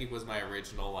day, Psychic was my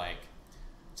original like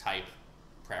type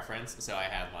preference. So I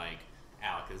had like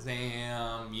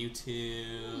Alakazam,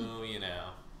 Mewtwo, you know,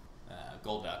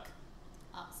 Golduck.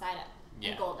 Oh, Psyduck.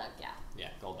 Yeah. And Golduck, yeah. Yeah,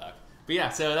 Golduck. But yeah,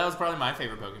 so that was probably my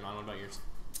favorite Pokemon. What about yours?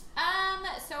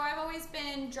 So I've always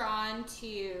been drawn to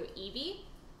Eevee.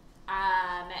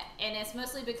 And it's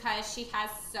mostly because she has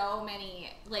so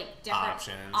many like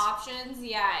different options.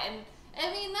 Yeah, and I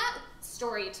mean that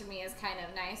story to me is kind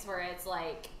of nice, where it's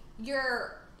like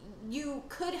you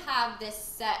could have this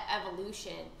set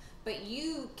evolution, but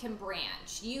you can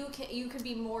branch. You could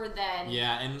be more than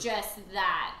just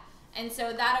that. And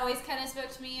so that always kind of spoke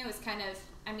to me. It was kind of,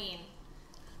 I mean.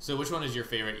 So which one is your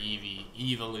favorite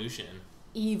evolution?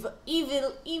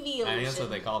 Evolution. I think that's what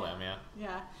they call them. Yeah.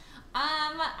 Yeah.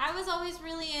 I was always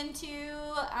really into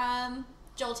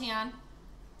Jolteon.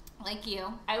 Like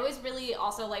you. I always really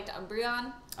also liked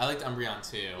Umbreon. I liked Umbreon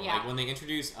too. Yeah. Like when they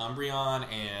introduced Umbreon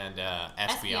and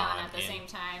Espeon At the same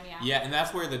time, yeah. Yeah, and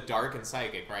that's where the Dark and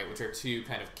Psychic, right, which are two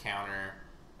kind of counter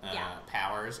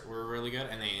powers, were really good,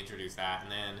 and they introduced that.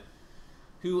 And then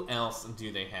who else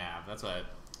do they have? That's what.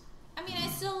 I mean, I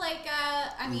still like.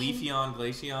 Leafeon,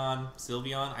 Glaceon,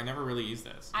 Sylveon. I never really used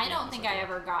this. I don't think I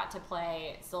ever got to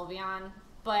play Sylveon,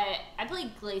 but I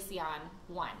played Glaceon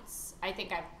once. I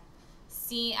think I've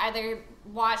either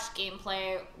watched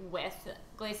gameplay with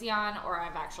Glaceon or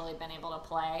I've actually been able to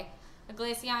play a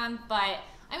Glaceon, but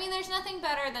I mean there's nothing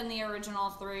better than the original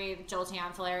three,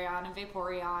 Jolteon, Flareon, and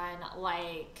Vaporeon.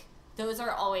 Like, those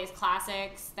are always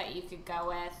classics that you could go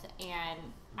with, and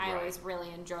I always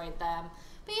really enjoyed them.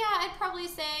 But yeah, I'd probably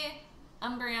say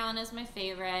Umbreon is my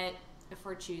favorite if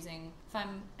we're choosing,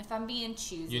 if I'm being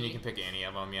choosy. You can pick any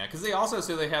of them, yeah, because they also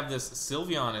they have this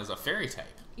Sylveon as a fairy type.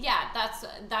 Yeah,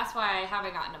 that's why I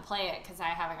haven't gotten to play it, because I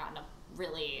haven't gotten to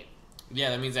really. Yeah,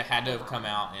 that means it had to have come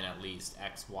out in at least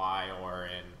X, Y, or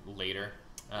in later,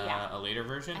 a later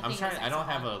version. I'm trying. I don't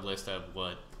have a list of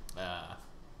what,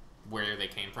 where they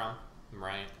came from,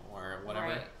 right, or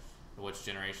whatever, which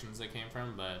generations they came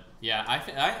from. But yeah,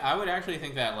 I would actually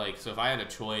think that, like, so if I had a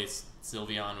choice,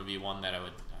 Sylveon would be one that I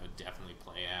would definitely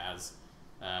play as.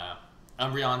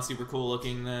 Umbreon, super cool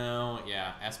looking though.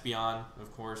 Yeah, Espeon,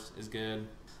 of course, is good.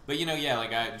 But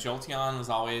Jolteon was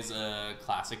always a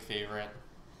classic favorite.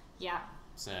 Yeah.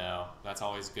 So that's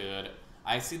always good.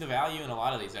 I see the value in a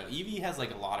lot of these. Eevee has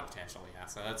like a lot of potential, yeah.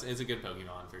 So it's a good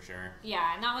Pokemon for sure.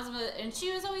 Yeah, and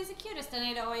she was always the cutest, and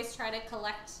I'd always try to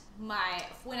collect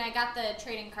when I got the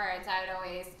trading cards, I would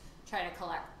always try to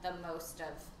collect the most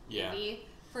of Eevee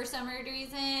for some weird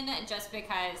reason, just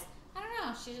because I don't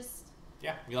know, she just.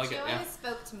 Yeah, you like she it. She always yeah.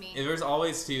 spoke to me. There's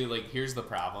always here's the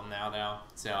problem now though.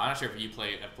 So I'm not sure if you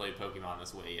have played Pokemon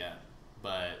this way yet,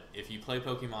 but if you play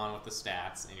Pokemon with the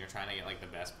stats and you're trying to get like the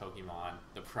best Pokemon,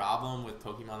 the problem with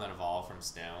Pokemon that evolve from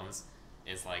stones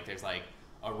is like there's like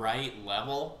a right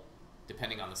level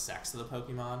depending on the sex of the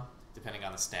Pokemon, depending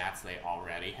on the stats they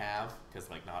already have,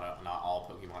 because like not all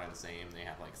Pokemon are the same. They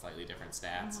have like slightly different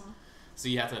stats. Mm-hmm. So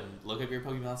you have to look at your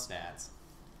Pokemon stats,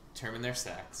 determine their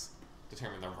sex,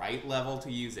 determine the right level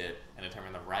to use it, and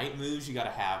determine the right moves you gotta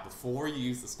have before you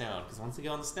use the stone. Because once they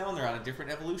go on the stone, they're on a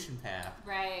different evolution path.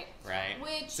 Right. Right?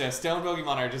 So stone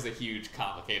Pokemon are just a huge,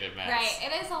 complicated mess. Right.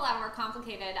 It is a lot more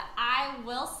complicated. I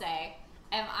will say,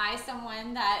 am I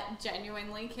someone that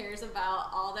genuinely cares about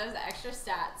all those extra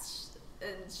stats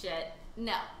and shit?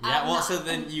 No. Yeah, well, so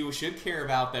then you should care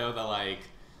about, though, the, like,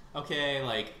 okay,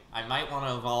 like, I might want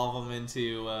to evolve them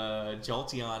into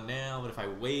Jolteon now, but if I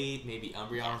wait, maybe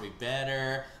Umbreon will be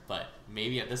better. But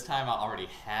maybe at this time I'll already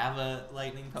have a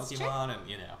lightning Pokemon, and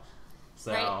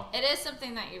so. Right. It is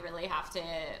something that you really have to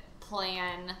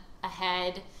plan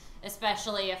ahead,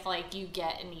 especially if like you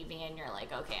get an Eevee and you're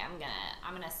like, okay,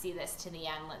 I'm gonna see this to the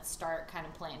end. Let's start kind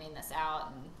of planning this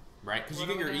out. And right, because you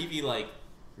get your Eevee like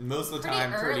most of the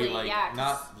time pretty like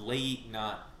not late,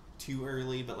 not too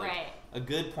early, but like a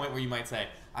good point where you might say,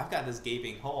 I've got this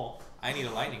gaping hole. I need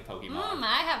a lightning Pokemon.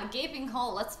 I have a gaping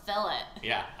hole. Let's fill it.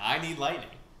 Yeah, I need lightning.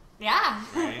 Yeah.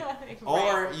 Right?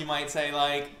 Or you might say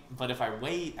like, but if I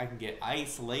wait, I can get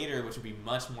ice later, which would be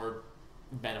much more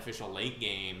beneficial late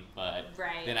game, but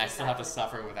then I still have to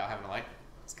suffer without having a lightning.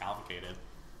 It's complicated.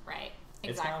 Right. Exactly.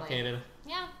 It's complicated.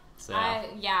 Yeah. So.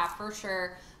 Yeah, for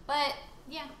sure. But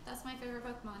yeah, that's my favorite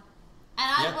Pokemon. And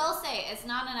I will say, it's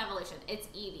not an evolution. It's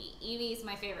Eevee. Eevee is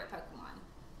my favorite Pokemon.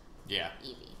 Yeah.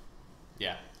 Eevee.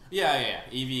 Yeah.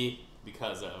 Eevee,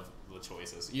 because of the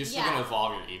choices. You're still going to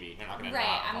evolve your Eevee. You're not going to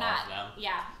evolve them.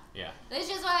 Yeah. Yeah. This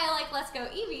is why I like Let's Go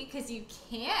Eevee, because you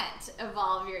can't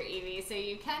evolve your Eevee. So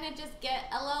you kind of just get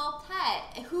a little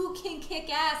pet who can kick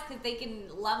ass because they can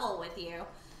level with you.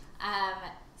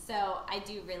 So I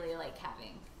do really like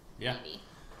having Eevee.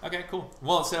 Okay, cool.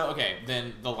 Well,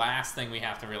 then the last thing we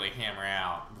have to really hammer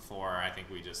out before I think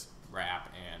we just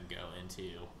wrap and go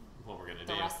into what we're going to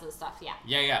do. The rest of the stuff, yeah.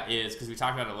 Yeah, is, because we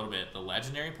talked about it a little bit, the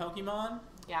legendary Pokemon.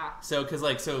 Yeah. So,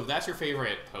 so that's your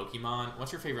favorite Pokemon.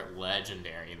 What's your favorite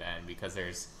legendary then? Because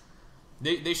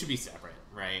they should be separate,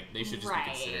 right? They should just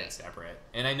be considered separate.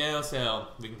 And I know, so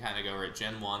we can kind of go over it.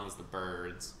 Gen 1 was the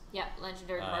birds. Yeah,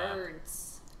 legendary birds.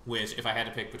 Which, if I had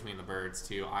to pick between the birds,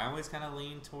 too, I always kind of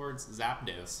lean towards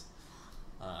Zapdos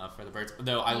for the birds.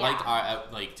 Though I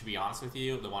like, to be honest with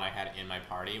you, the one I had in my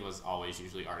party was always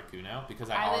usually Articuno,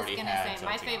 because I already had was going to say,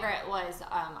 my favorite was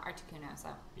Articuno, so.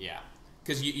 Yeah.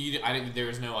 Because there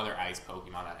was no other ice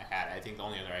Pokemon that I had. I think the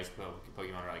only other ice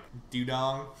Pokemon were like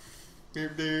Dewdong,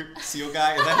 Seal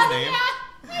Guy. Is that his name?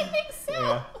 Yeah, I think so.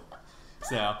 Yeah.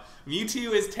 So,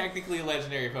 Mewtwo is technically a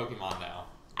legendary Pokemon now.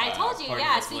 I told you, according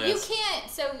to yeah. this So list. you can't.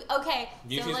 So okay.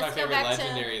 Mewtwo's so let's my go favorite back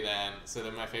legendary then. So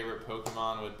then my favorite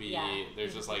Pokemon would be. Yeah,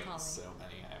 there's you just can like tell me. so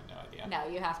many. I have no idea. To,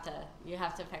 no, you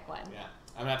have to pick one. Yeah,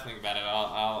 I'm not thinking about it.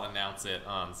 I'll announce it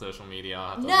on social media.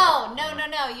 I'll have to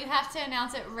No. You have to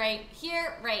announce it right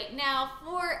here, right now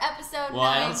for episode 9. Well,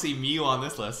 I don't see Mew on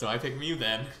this list, so I pick Mew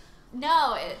then.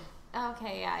 No.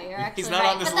 Okay, yeah, you're actually He's not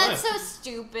right. on this but list. that's so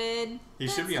stupid. He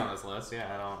should be on this list.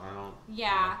 Yeah, I don't.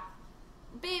 Yeah.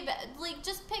 Babe, like,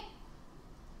 just pick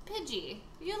Pidgey.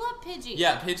 You love Pidgey.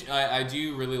 Yeah, I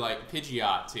do really like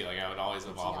Pidgeot too. Like I would always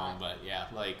evolve Pidgeot. him, but yeah,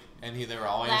 like they were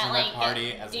always That, in like, that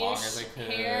party as long as I could.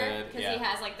 Because Yeah. he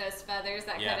has like those feathers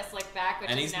that Yeah. kind of slick back, which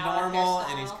And is he's now a normal hairstyle.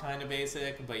 and he's kind of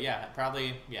basic, but yeah,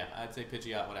 probably I'd say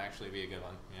Pidgeot would actually be a good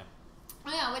one. Yeah.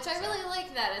 Yeah, which I So. really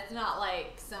like that it's not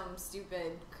like some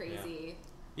stupid, crazy.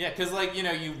 Yeah, because like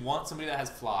you want somebody that has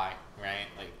fly, right?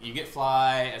 Like you get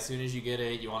fly as soon as you get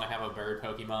it. You want to have a bird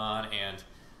Pokemon, and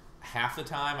half the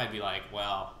time I'd be like,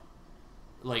 well,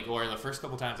 like, or the first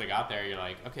couple times I got there, you're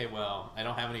like, okay, well, I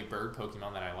don't have any bird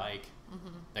Pokemon that I like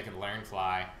that can learn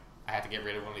fly. I had to get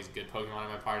rid of one of these good Pokemon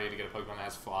in my party to get a Pokemon that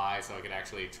has fly, so I could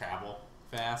actually travel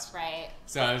fast. Right.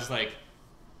 So I was like,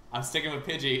 I'm sticking with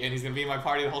Pidgey, and he's gonna be in my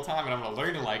party the whole time, and I'm gonna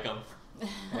learn to like him.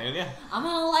 And yeah. I'm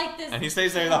gonna like this. And he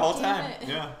stays there the whole Damn time. it.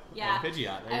 Yeah. Yeah. And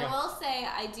Pidgeot. There you I go. will say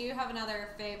I do have another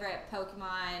favorite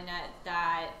Pokemon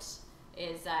that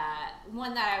is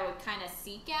one that I would kind of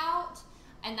seek out,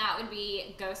 and that would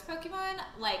be Ghost Pokemon,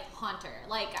 like Haunter.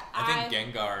 Like I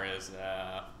think Gengar is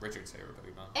Richard's favorite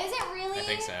Pokemon. Is it really? I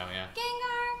think so, yeah.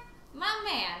 Gengar, my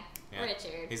man, Yeah.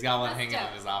 Richard. He's got one That's hanging dope.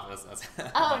 in his office.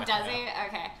 Oh, does he?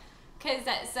 Okay.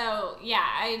 So yeah,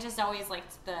 I just always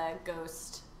liked the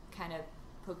ghost kind of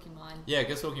Pokemon. Yeah,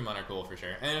 ghost Pokemon are cool for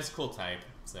sure. And it's a cool type,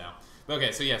 so. But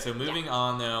okay, so moving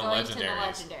on though, Going to the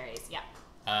legendaries. legendaries,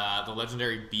 yeah. The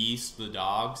legendary beast, the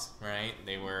dogs, right?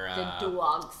 They were The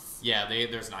dogs. Yeah,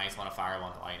 there's an ice one, a fire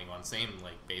one, a lightning one. Same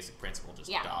like basic principle, just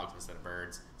Yeah. dogs instead of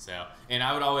birds. So, and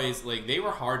I would always like they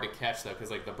were hard to catch though, because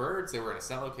like the birds, they were in a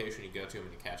set location, you go to them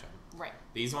and you catch them. Right.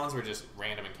 These ones were just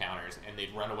random encounters, and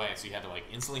they'd run away, so you had to like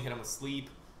instantly hit them with sleep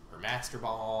or master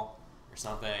ball or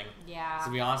something. Yeah. So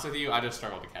to be honest with you, I just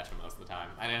struggled to catch them most of the time.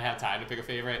 I didn't have time to pick a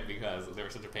favorite because they were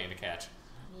such a pain to catch.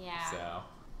 Yeah. So,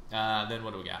 then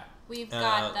what do we got? We've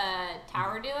got the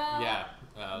Tower Duo. Yeah,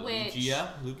 which-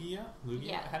 Lugia.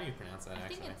 Yeah. How do you pronounce that? I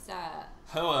actually, think it's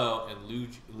Ho-Oh and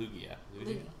Lugia.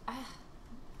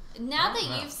 now I don't that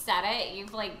know. you've said it,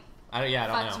 you've like I don't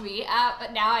fucked know. me up,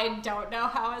 but now I don't know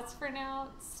how it's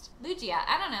pronounced. Lugia.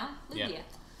 I don't know. Lugia.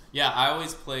 Yeah, I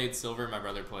always played silver. My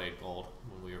brother played gold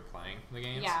when we were playing the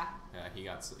games. Yeah. He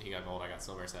got gold. I got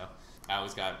silver. So I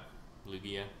always got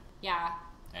Lugia, Yeah.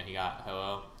 and he got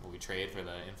Ho-Oh. We trade for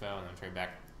the info and then trade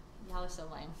back. Y'all are so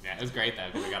lame. Yeah, it was great though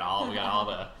because we got all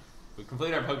the we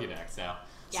completed our Pokédex. So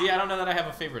Yeah. see, I don't know that I have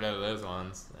a favorite out of those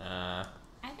ones.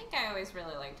 I think I always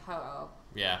really liked Ho-Oh.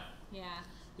 Yeah, Yeah.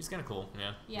 he's kind of cool.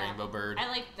 Yeah. Yeah. Rainbow Bird. I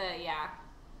like the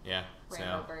Yeah.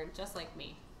 Rainbow So Bird, just like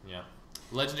me. yeah,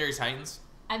 Legendary Titans.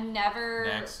 I've never.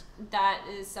 Next. That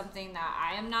is something that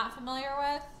I am not familiar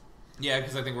with. Yeah,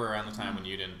 because I think we're around the time when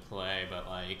you didn't play, but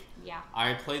like Yeah.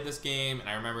 I played this game and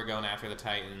I remember going after the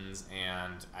Titans,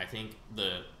 and I think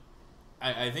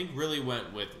I think really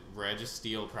went with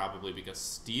Registeel probably because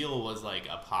Steel was like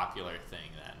a popular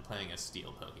thing then. Playing a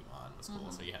Steel Pokemon was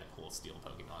cool, so you had a cool Steel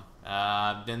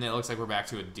Pokemon. Then it looks like we're back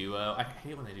to a duo. I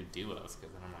hate when they do duos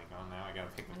because then I'm like, oh, now I gotta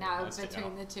pick between Now those two.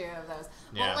 between the two of those.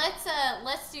 Yeah. Well,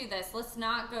 let's do this. Let's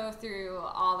not go through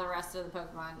all the rest of the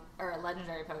Pokemon or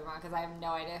legendary Pokemon because I have no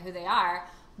idea who they are.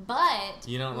 But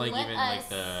You don't like let even us- like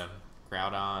the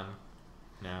Groudon?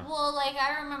 No. Well, like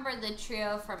I remember the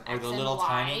trio from Or X the and little Y.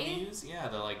 tiny Mews? Yeah,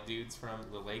 the like dudes from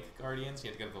the Lake Guardians.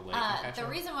 You had to go to the lake and catch The them.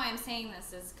 reason why I'm saying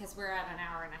this is because we're at an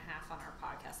hour and a half on our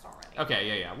podcast already.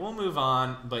 Okay, yeah. We'll move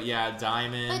on, but yeah,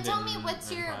 Diamond. But tell me, and what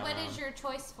is Groudon. your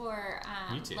choice for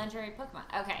Mewtwo. legendary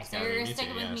Pokemon? Okay, It's so gotta be you're Mewtwo,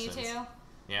 sticking with yeah, Mewtwo. since-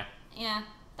 Yeah. Yeah,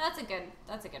 that's a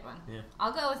good one. Yeah.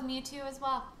 I'll go with Mewtwo as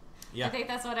well. Yeah. I think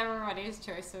that's what everybody's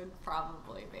choice would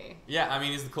probably be. Yeah, I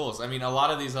mean, he's the coolest. I mean, a lot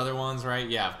of these other ones, right?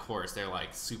 Yeah, of course, they're like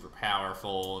super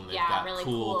powerful and they've Yeah, got really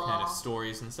cool kind of cool.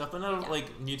 stories and stuff. But no, Yeah.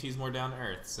 like Mewtwo's more down to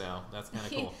earth, so that's kind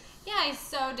of cool. Yeah, he's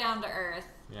so down to earth.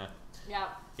 Yeah. Yep.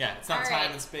 Yeah, it's not All time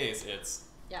right. and space. It's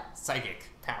Yep. psychic,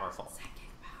 powerful. Psychic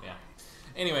power. Yeah.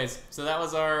 Anyways, so that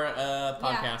was our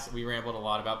podcast. We rambled a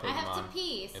lot about Pokemon. I have to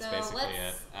pee, It's so basically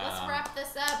let's it. wrap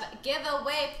this up.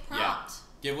 Giveaway prompt.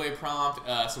 Giveaway prompt.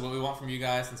 So what we want from you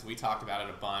guys, since we talked about it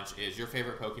a bunch, is your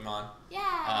favorite Pokemon.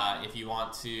 Yeah. If you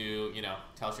want to,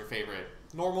 tell us your favorite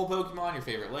normal Pokemon, your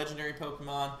favorite legendary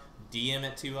Pokemon, DM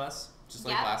it to us. just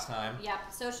like last time.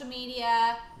 Yep. Social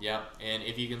media. Yep. And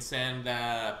if you can send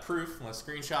proof, a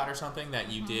screenshot or something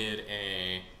that you did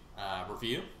a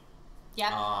review.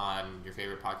 Yep. On your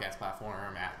favorite podcast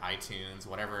platform, at iTunes,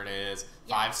 whatever it is,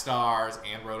 5 stars,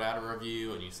 and wrote out a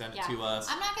review, and you send it to us.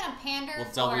 I'm not going to pander We'll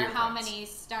for double your how points. many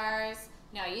stars.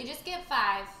 No, you just get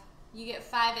 5. You get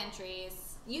 5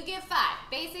 entries. You get 5.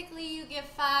 Basically, you get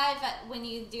 5 when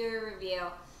you do a review.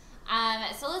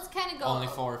 So let's kind of go. Only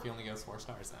 4 if you only give us 4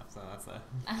 stars now. So that's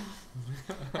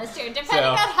That's true. Depending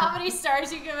on how many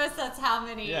stars you give us, that's how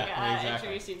many exactly.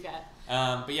 entries you get.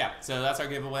 But yeah, so that's our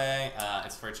giveaway.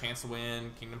 It's for a chance to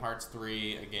win Kingdom Hearts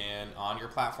 3 again on your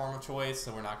platform of choice.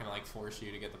 So we're not gonna force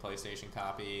you to get the PlayStation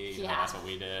copy. You know, that's what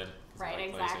we did. Right,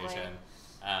 we like exactly.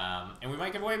 PlayStation. And we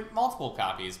might give away multiple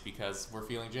copies because we're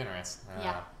feeling generous.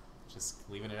 Just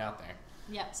leaving it out there.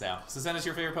 Yep. So send us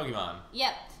your favorite Pokemon.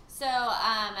 Yep. So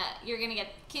you're gonna get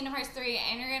Kingdom Hearts 3,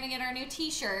 and you're gonna get our new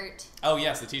T-shirt. Oh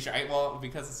yes, the T-shirt. Well,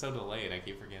 because it's so delayed, I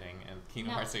keep forgetting. And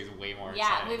Kingdom Hearts 3 is way more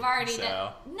exciting. Yeah, we've already so.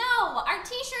 done. No, our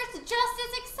T-shirt's just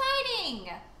as exciting.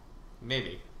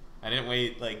 Maybe. I didn't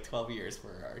wait 12 years for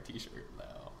our T-shirt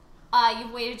though.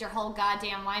 You've waited your whole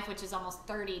goddamn life, which is almost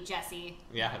 30, Jesse.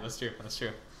 Yeah, that's true. That's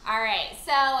true. All right,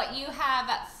 so you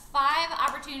have 5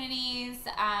 opportunities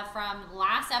from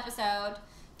last episode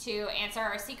to answer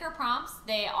our secret prompts.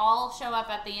 They all show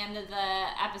up at the end of the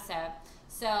episode.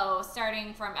 So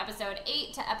starting from episode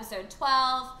 8 to episode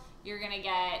 12, you're going to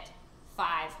get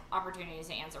 5 opportunities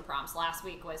to answer prompts. Last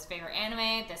week was favorite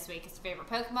anime. This week is favorite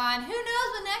Pokemon. Who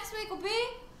knows what next week will be?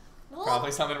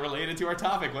 Probably something related to our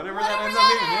topic, whatever that ends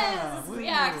up being.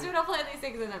 Yeah, because we don't plan these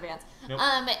things in advance. Nope.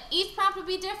 Each prompt will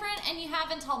be different, and you have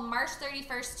until March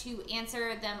 31st to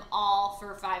answer them all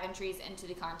for 5 entries into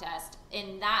the contest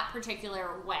in that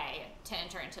particular way to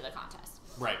enter into the contest.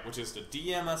 Right, which is to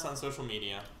DM us on social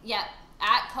media. Yep,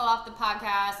 at Co-op the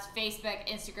Podcast, Facebook,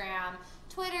 Instagram,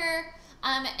 Twitter.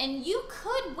 And you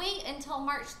could wait until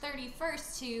March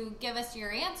 31st to give us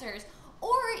your answers,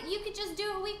 or you could just do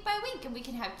it week by week, and we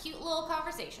can have cute little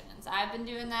conversations. I've been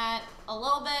doing that a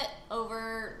little bit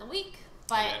over the week,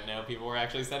 but I didn't know people were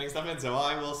actually sending stuff in, so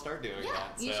I will start doing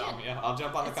that. You so should. yeah, I'll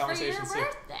jump on the conversation for your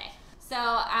birthday. So,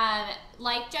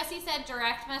 like Jesse said,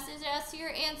 direct message us your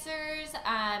answers.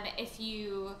 If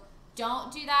you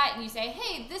don't do that and you say,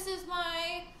 hey, this is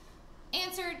my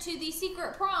answer to the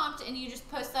secret prompt, and you just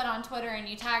post that on Twitter and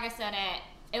you tag us in it,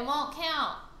 it won't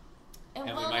count. And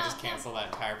we might just cancel that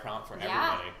entire prompt for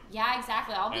everybody. Yeah, them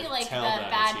I'll be like the tell them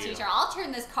bad it's you. teacher. I'll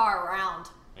turn this car around.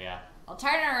 Yeah. I'll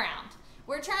turn it around.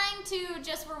 We're trying to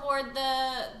just reward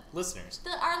Listeners.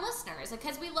 our listeners,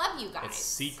 because we love you guys. It's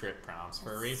secret prompts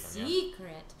for a reason.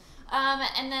 Secret.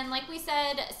 And then, like we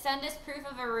said, send us proof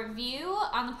of a review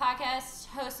on the podcast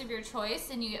host of your choice,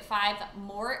 and you get 5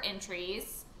 more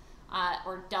entries,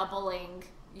 or doubling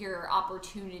your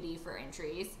opportunity for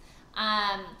entries.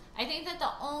 I think that the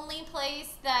only place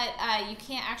that you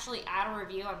can't actually add a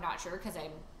review, I'm not sure because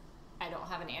I don't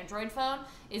have an Android phone,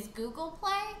 is Google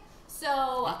Play.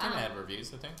 So You can add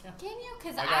reviews, I think. Yeah. Can you?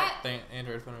 Because I got the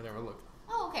Android phone over there. We'll look.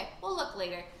 Oh, okay. We'll look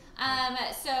later.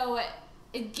 So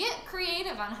get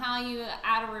creative on how you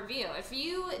add a review. If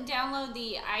you download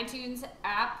the iTunes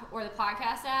app or the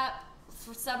podcast app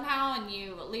somehow and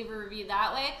you leave a review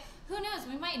that way, who knows?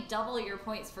 We might double your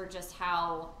points for just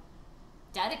how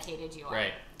dedicated you are.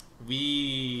 Right.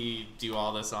 We do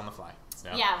all this on the fly. So.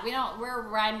 Yeah, we're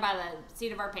riding by the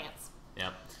seat of our pants.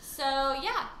 Yep. So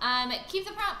yeah, keep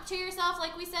the prompt to yourself,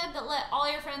 like we said, but let all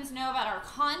your friends know about our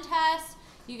contest.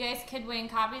 You guys could win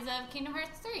copies of Kingdom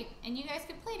Hearts 3, and you guys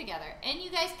could play together, and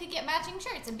you guys could get matching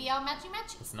shirts and be all matchy.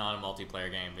 It's not a multiplayer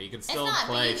game, but you can still it's not,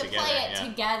 play but you together. Play it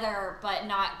together, but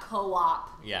not co-op.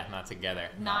 Yeah, not together.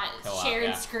 Not co-op,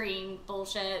 shared screen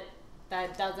bullshit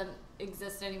that doesn't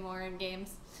exist anymore in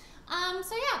games.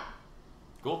 So yeah.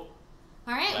 Cool.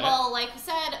 All right. Well, like we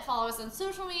said, follow us on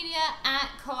social media at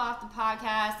Co-op the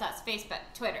Podcast. That's Facebook,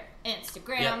 Twitter,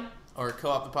 Instagram. Yep. Or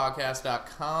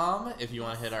coopthepodcast.com if you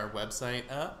want to hit our website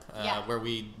up, where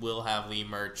we will have the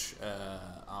merch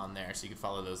on there, so you can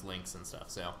follow those links and stuff.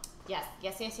 So Yes.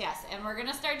 And we're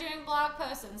gonna start doing blog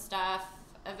posts and stuff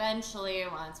eventually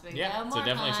once we get more so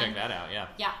definitely fun. check that out. Yeah.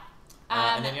 Yeah.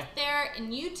 And then, They're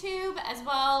in YouTube as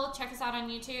well. Check us out on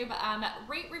YouTube.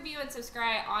 Rate, review, and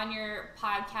subscribe on your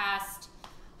podcast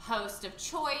host of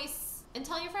choice, and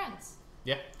tell your friends.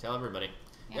 Yeah, tell everybody.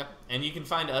 Yep. And you can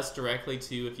find us directly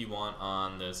too if you want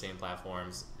on the same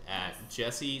platforms at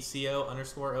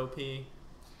JesseCO_OP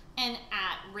and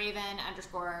at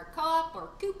Raven_Co-op or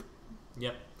Coop.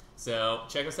 Yep. So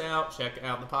check us out. Check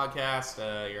out the podcast.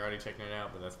 You're already checking it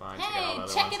out, but that's fine. Hey, check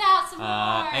check it out some more.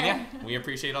 And yeah, we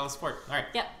appreciate all the support. All right.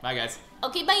 Yep. Bye, guys.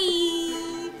 Okay,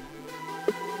 bye.